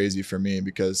pretty crazy for me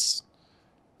because,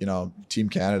 Team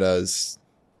Canada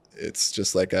it's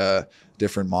just like a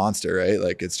different monster, right?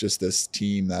 Like it's just this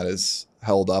team that is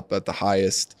held up at the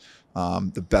highest,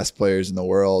 the best players in the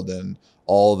world and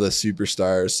all the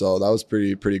superstars. So that was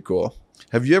pretty cool.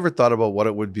 Have you ever thought about what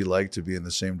it would be like to be in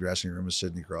the same dressing room as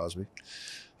Sidney Crosby?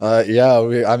 Yeah,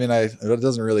 it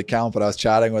doesn't really count, but I was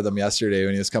chatting with him yesterday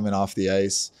when he was coming off the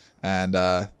ice, and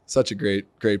such a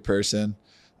great person.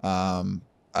 I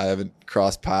haven't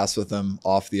crossed paths with him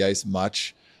off the ice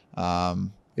much.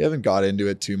 We haven't got into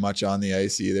it too much on the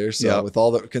ice either. So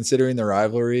with considering the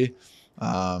rivalry,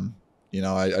 I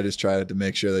just try to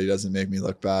make sure that he doesn't make me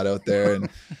look bad out there. And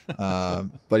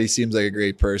but he seems like a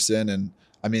great person, and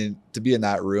I mean, to be in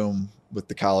that room with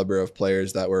the caliber of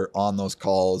players that were on those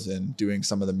calls and doing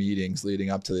some of the meetings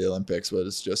leading up to the Olympics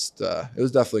was just, it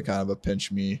was definitely kind of a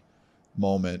pinch me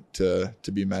moment to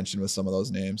be mentioned with some of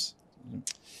those names.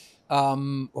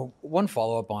 One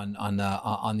follow-up on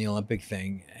the Olympic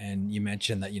thing. And you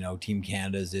mentioned that, Team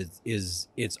Canada is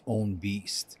its own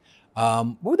beast.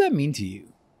 What would that mean to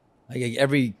you? Like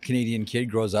every Canadian kid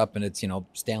grows up and it's,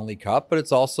 Stanley Cup, but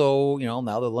it's also,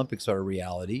 now the Olympics are a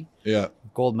reality. Yeah.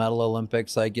 Gold medal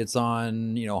Olympics, like it's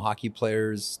on, hockey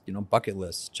players, bucket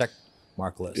lists, check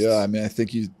mark lists. Yeah. I mean, I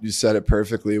think you said it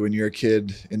perfectly. When you're a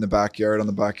kid in the backyard, on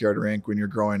the backyard rink, when you're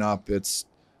growing up, it's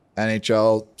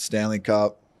NHL, Stanley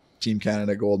Cup, Team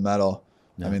Canada gold medal.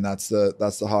 Yeah. I mean, that's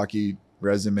the hockey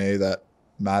resume that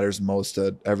matters most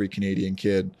to every Canadian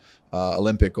kid.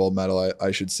 Olympic gold medal,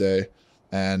 I should say.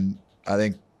 And I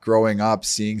think growing up,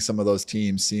 seeing some of those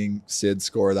teams, seeing Sid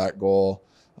score that goal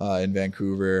in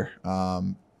Vancouver,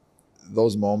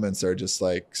 those moments are just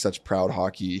like such proud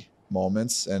hockey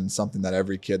moments and something that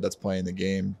every kid that's playing the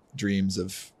game dreams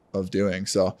of doing.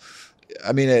 So,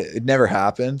 I mean, it never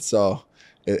happened. So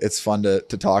it's fun to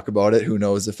talk about it. Who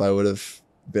knows if I would have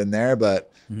been there,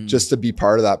 but just to be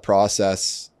part of that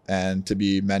process and to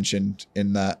be mentioned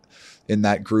in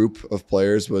that group of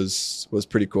players was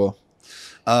pretty cool.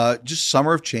 Just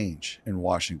summer of change in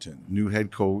Washington. New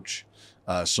head coach,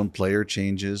 some player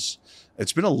changes.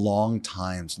 It's been a long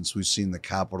time since we've seen the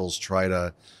Capitals try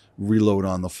to reload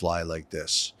on the fly like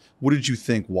this. What did you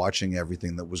think watching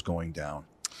everything that was going down?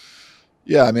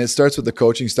 Yeah, I mean, it starts with the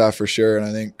coaching staff for sure. And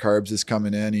I think Carbs is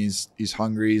coming in. He's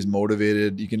hungry. He's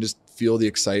motivated. You can just feel the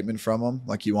excitement from him.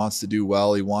 Like he wants to do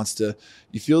well. You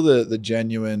feel the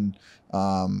genuine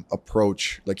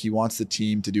approach. Like he wants the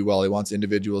team to do well. He wants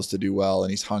individuals to do well,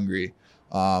 and he's hungry.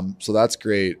 So that's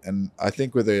great. And I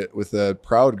think with a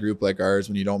proud group like ours,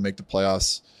 when you don't make the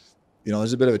playoffs,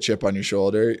 there's a bit of a chip on your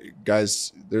shoulder.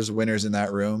 Guys, there's winners in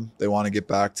that room. They want to get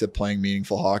back to playing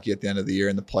meaningful hockey at the end of the year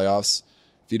in the playoffs.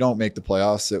 If you don't make the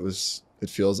playoffs, it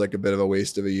feels like a bit of a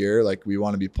waste of a year. Like we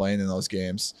want to be playing in those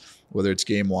games, whether it's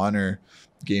game 1 or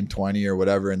game 20 or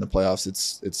whatever in the playoffs.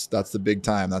 That's the big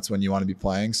time. That's when you want to be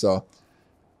playing. So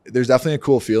there's definitely a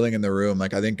cool feeling in the room.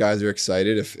 Like I think guys are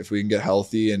excited if we can get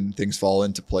healthy and things fall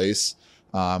into place.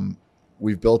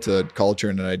 We've built a culture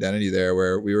and an identity there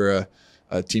where we were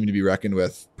a team to be reckoned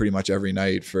with pretty much every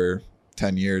night for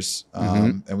 10 years.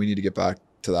 And we need to get back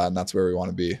to that, and that's where we want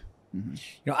to be.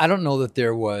 I don't know that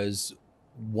there was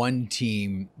one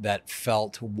team that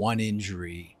felt one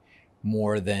injury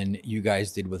more than you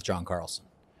guys did with John Carlson.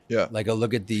 Yeah. Like a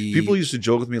look at the People used to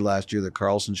joke with me last year that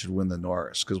Carlson should win the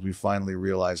Norris because we finally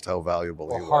realized how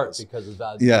valuable he Hart was. because of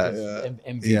that.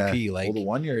 MVP. Yeah. Like, Well, the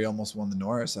one year he almost won the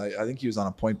Norris. I think he was on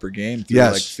a point per game through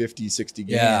like 50, 60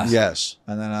 games. Yeah. Yes.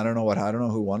 And then I don't know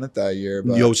who won it that year,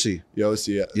 but Yossi.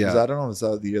 Yeah. I don't know if it's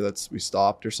the year we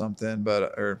stopped or something,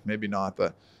 or maybe not,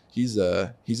 but he's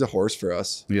a horse for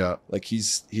us. Yeah. Like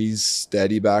he's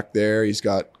steady back there. He's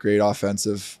got great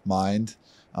offensive mind.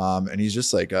 And he's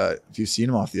just like, if you've seen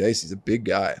him off the ice, he's a big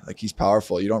guy. Like he's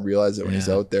powerful. You don't realize it when he's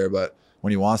out there, but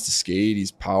when he wants to skate,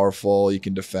 he's powerful. He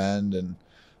can defend. And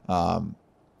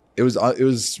it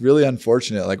was really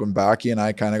unfortunate. Like when Backy and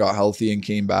I kind of got healthy and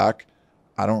came back,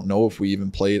 I don't know if we even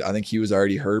played. I think he was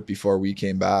already hurt before we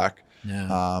came back.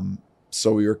 Yeah.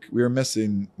 So we missed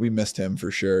him for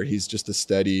sure. He's just a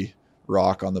steady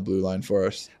rock on the blue line for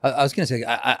us. I was going to say,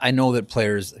 I know that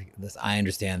players, I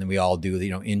understand that we all do,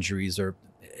 injuries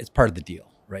it's part of the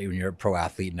deal, right? When you're a pro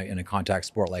athlete in a contact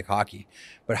sport like hockey.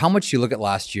 But how much do you look at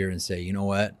last year and say, you know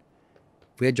what?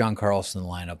 If we had John Carlson in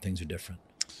the lineup, things are different.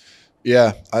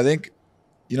 Yeah, I think,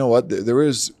 you know what?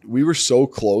 We were so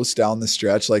close down the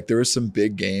stretch. Like there were some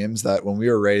big games that when we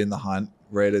were right in the hunt,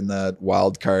 right in the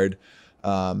wild card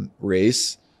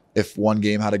race, if one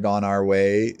game had gone our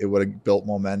way, it would have built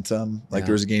momentum. Like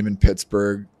there was a game in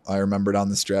Pittsburgh, I remember down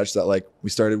the stretch that like we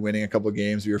started winning a couple of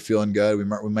games. We were feeling good.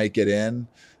 We might get in,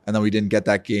 and then we didn't get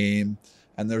that game.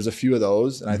 And there was a few of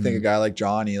those. And I think a guy like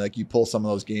Johnny, like you pull some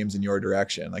of those games in your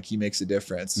direction, like he makes a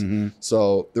difference.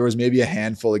 So there was maybe a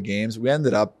handful of games. We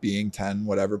ended up being 10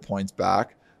 whatever points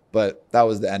back, but that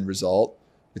was the end result.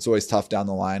 It's always tough down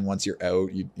the line once you're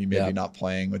out. You maybe not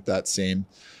playing with that same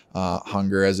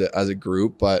hunger as a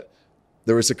group, but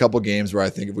there was a couple games where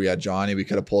I think if we had Johnny, we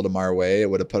could have pulled him our way. It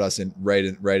would have put us right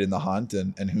in the hunt,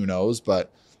 and who knows.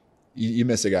 But you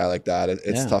miss a guy like that.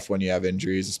 It's tough when you have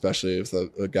injuries, especially with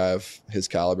a guy of his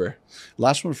caliber.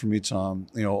 Last one for me, Tom.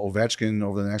 Ovechkin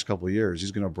over the next couple of years,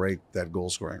 he's going to break that goal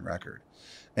scoring record.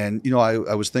 And I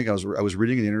was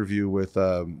reading an interview with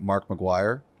Mark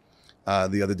McGuire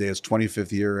the other day. It's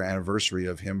 25th year anniversary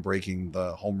of him breaking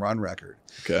the home run record.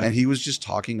 Okay. And he was just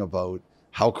talking about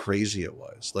how crazy it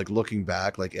was, like looking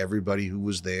back, like everybody who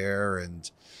was there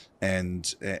and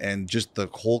just the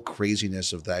whole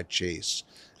craziness of that chase.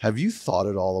 Have you thought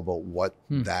at all about what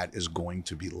that is going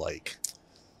to be like?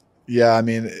 Yeah, I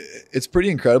mean, it's pretty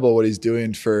incredible what he's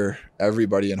doing for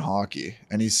everybody in hockey.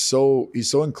 And he's so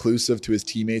inclusive to his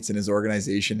teammates and his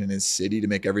organization and his city to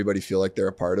make everybody feel like they're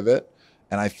a part of it.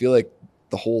 And I feel like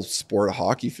the whole sport of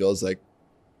hockey feels like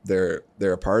they're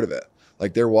a part of it.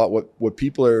 Like they're what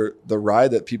people are, the ride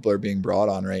that people are being brought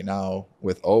on right now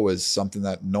with is something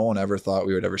that no one ever thought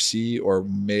we would ever see or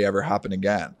may ever happen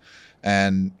again.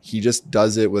 And he just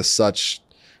does it with such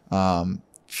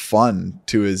fun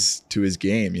to his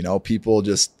game. People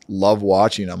just love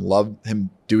watching him, love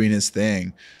him doing his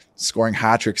thing, scoring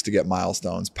hat tricks to get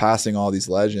milestones, passing all these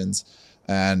legends.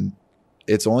 And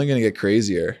it's only going to get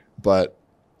crazier. But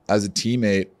as a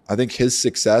teammate, I think his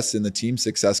success and the team's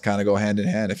success kind of go hand in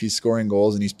hand. If he's scoring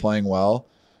goals and he's playing well,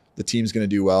 the team's going to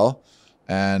do well.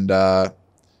 And,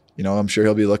 I'm sure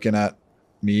he'll be looking at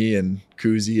me and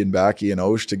Kuzi and Backy and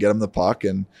Osh to get him the puck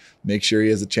and make sure he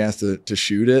has a chance to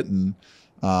shoot it. And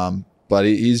but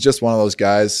he's just one of those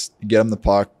guys. You get him the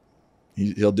puck,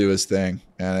 he'll do his thing.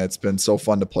 And it's been so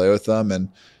fun to play with him. And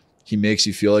he makes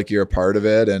you feel like you're a part of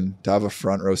it. And to have a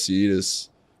front row seat is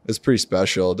pretty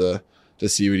special to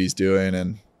see what he's doing,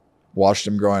 and watched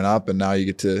him growing up, and now you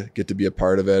get to be a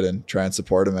part of it and try and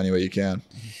support him any way you can.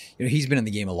 He's been in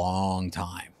the game a long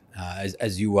time,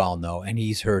 as you well know, and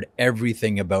he's heard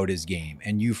everything about his game.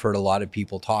 And you've heard a lot of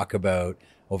people talk about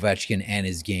Ovechkin and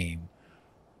his game.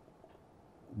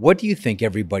 What do you think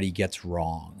everybody gets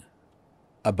wrong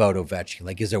about Ovechkin?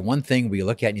 Like, is there one thing where you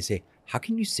look at and you say, how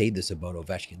can you say this about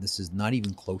Ovechkin? This is not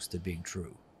even close to being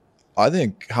true. I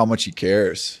think how much he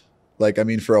cares. Like, I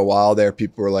mean, for a while there,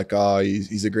 people were like, oh,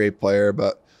 he's a great player,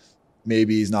 but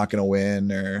maybe he's not going to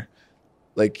win. Or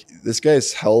like, this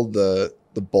guy's held the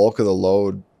bulk of the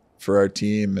load for our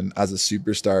team and as a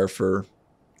superstar for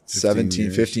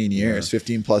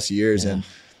 15 plus years. Yeah. And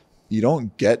you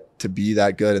don't get to be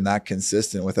that good and that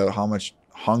consistent without how much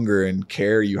hunger and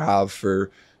care you have for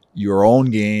your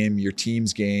own game, your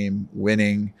team's game,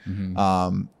 winning.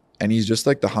 Mm-hmm. And he's just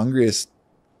like the hungriest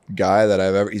guy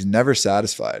that he's never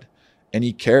satisfied. And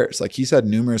he cares. Like, he's had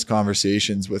numerous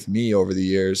conversations with me over the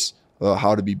years about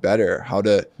how to be better, how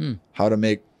to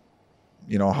make,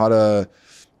 how to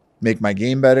make my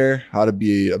game better, how to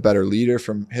be a better leader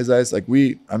from his eyes. Like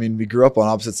we grew up on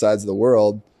opposite sides of the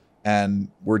world and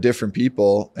we're different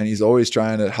people, and he's always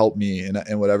trying to help me in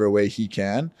whatever way he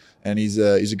can. And he's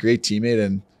a great teammate,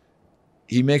 and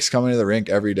he makes coming to the rink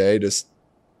every day just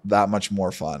that much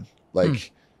more fun.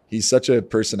 Like he's such a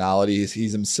personality.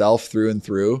 He's himself through and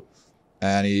through.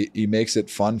 And he makes it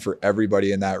fun for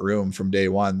everybody in that room from day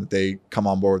one that they come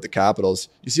on board with the Capitals.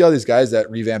 You see all these guys that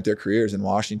revamp their careers in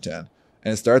Washington,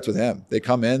 and it starts with him. They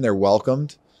come in, they're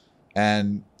welcomed,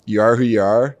 and you are who you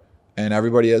are, and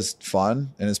everybody has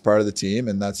fun and is part of the team.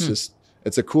 And that's just,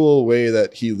 it's a cool way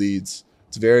that he leads.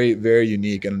 It's very, very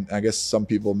unique. And I guess some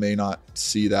people may not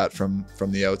see that from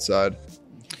the outside.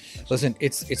 Listen,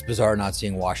 it's bizarre not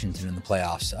seeing Washington in the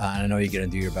playoffs. And I know you're going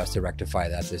to do your best to rectify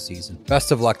that this season.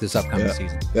 Best of luck this upcoming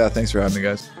season. Yeah, thanks for having me,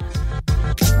 guys.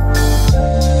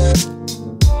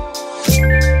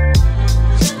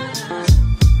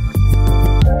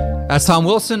 That's Tom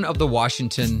Wilson of the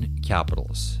Washington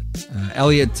Capitals.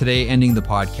 Elliotte today ending the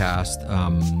podcast,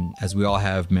 as we all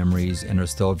have memories and are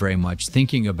still very much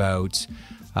thinking about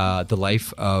the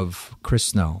life of Chris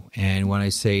Snow. And when I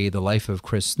say the life of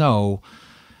Chris Snow,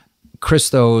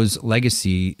 Christo's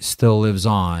legacy still lives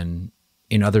on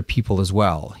in other people as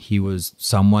well. He was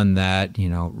someone that,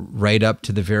 right up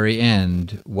to the very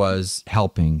end was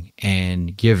helping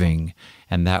and giving.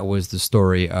 And that was the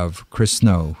story of Chris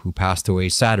Snow, who passed away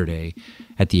Saturday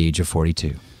at the age of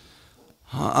 42.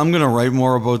 I'm going to write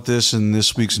more about this in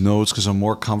this week's notes because I'm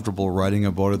more comfortable writing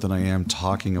about it than I am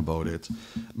talking about it.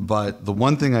 But the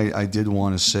one thing I did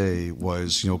want to say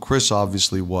was, Chris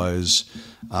obviously was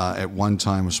at one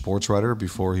time a sports writer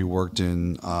before he worked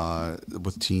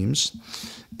with teams.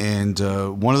 And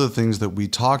one of the things that we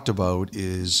talked about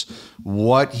is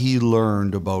what he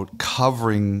learned about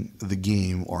covering the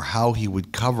game, or how he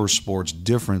would cover sports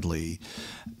differently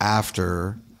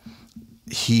after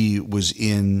he was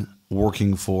in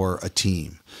working for a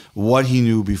team, what he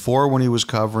knew before when he was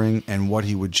covering and what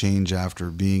he would change after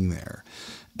being there.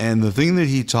 And the thing that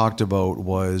he talked about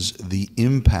was the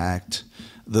impact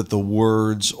that the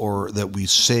words or that we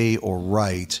say or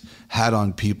write had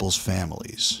on people's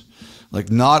families. Like,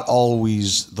 not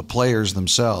always the players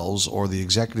themselves or the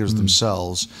executives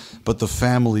themselves, but the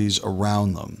families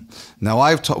around them.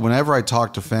 Now, whenever I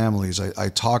talk to families, I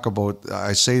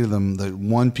say to them that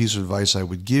one piece of advice I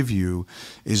would give you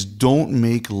is don't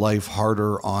make life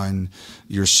harder on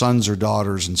your sons or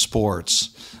daughters in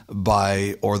sports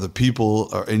or the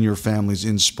people in your families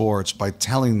in sports by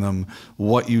telling them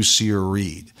what you see or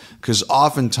read. Because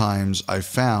oftentimes I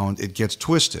found it gets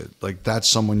twisted. Like, that's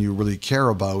someone you really care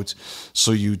about,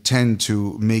 so you tend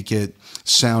to make it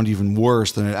sound even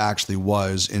worse than it actually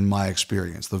was, in my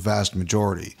experience, the vast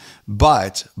majority.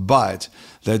 But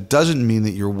that doesn't mean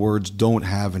that your words don't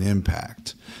have an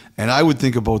impact. And I would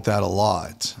think about that a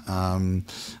lot.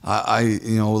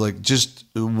 Just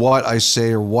what I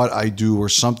say or what I do or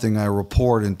something I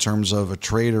report in terms of a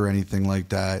trade or anything like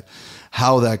that,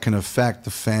 how that can affect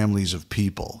the families of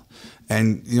people.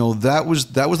 And, that was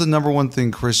the number one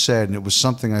thing Chris said, and it was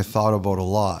something I thought about a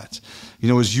lot.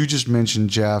 As you just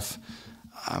mentioned, Jeff,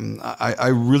 I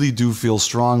really do feel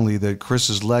strongly that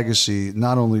Chris's legacy,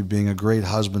 not only being a great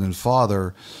husband and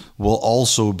father, will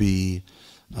also be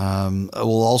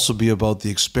about the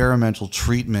experimental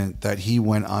treatment that he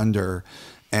went under,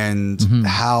 and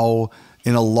how,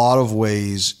 in a lot of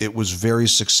ways, it was very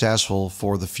successful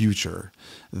for the future.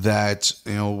 That,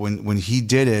 when he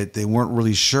did it, they weren't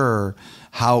really sure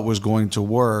how it was going to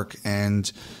work, and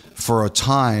for a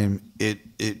time, it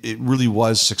really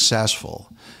was successful.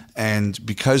 And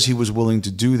because he was willing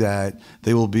to do that,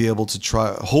 they will be able to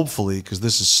try, hopefully, because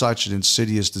this is such an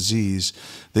insidious disease,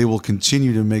 they will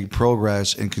continue to make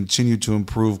progress and continue to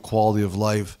improve quality of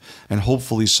life, and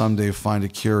hopefully someday find a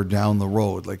cure down the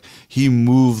road. Like, he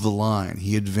moved the line.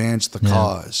 He advanced the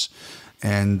cause.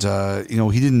 And,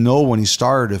 he didn't know when he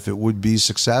started if it would be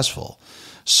successful.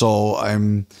 So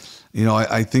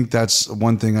I think that's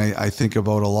one thing I think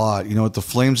about a lot. At the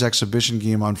Flames exhibition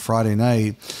game on Friday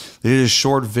night, they did a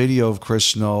short video of Chris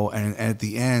Snow, and at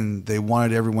the end, they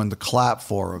wanted everyone to clap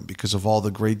for him because of all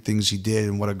the great things he did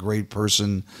and what a great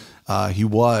person he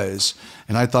was.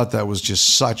 And I thought that was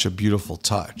just such a beautiful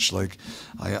touch. Like,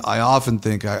 I often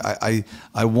think, I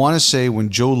want to say when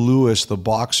Joe Louis, the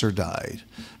boxer, died,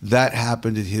 that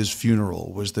happened at his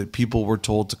funeral, was that people were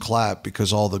told to clap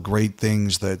because all the great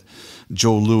things that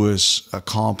Joe Louis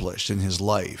accomplished in his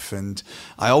life. And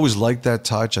I always liked that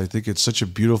touch. I think it's such a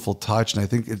beautiful touch. And I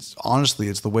think it's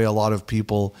the way a lot of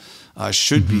people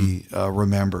should be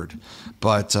remembered.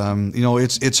 But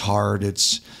it's hard.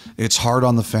 It's hard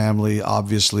on the family,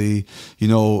 obviously.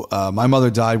 My mother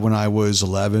died when I was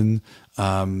 11.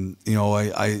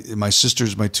 My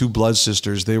sisters, my two blood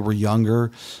sisters, they were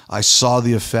younger. I saw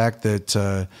the effect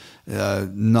that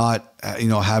not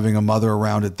having a mother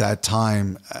around at that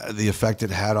time, the effect it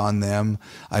had on them.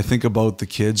 I think about the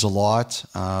kids a lot.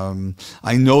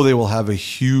 I know they will have a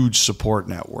huge support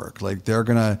network. Like there's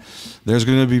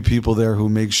gonna be people there who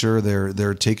make sure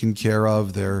they're taken care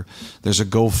of. There's a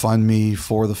GoFundMe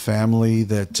for the family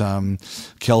that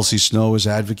Kelsey Snow has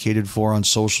advocated for on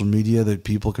social media that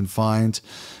people can find.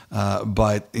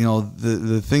 But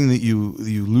the thing that you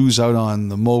lose out on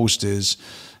the most is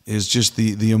just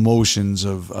the emotions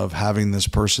of having this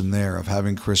person there, of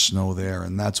having Chris Snow there.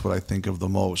 And that's what I think of the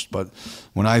most. But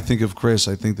when I think of Chris,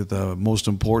 I think that the most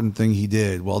important thing he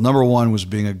did, well, number one was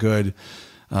being a good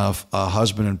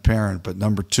husband and parent. But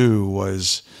number two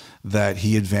was that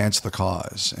he advanced the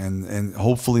cause. And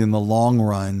hopefully in the long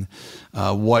run,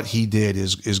 what he did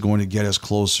is going to get us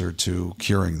closer to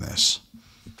curing this.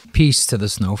 Peace to the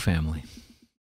Snow family.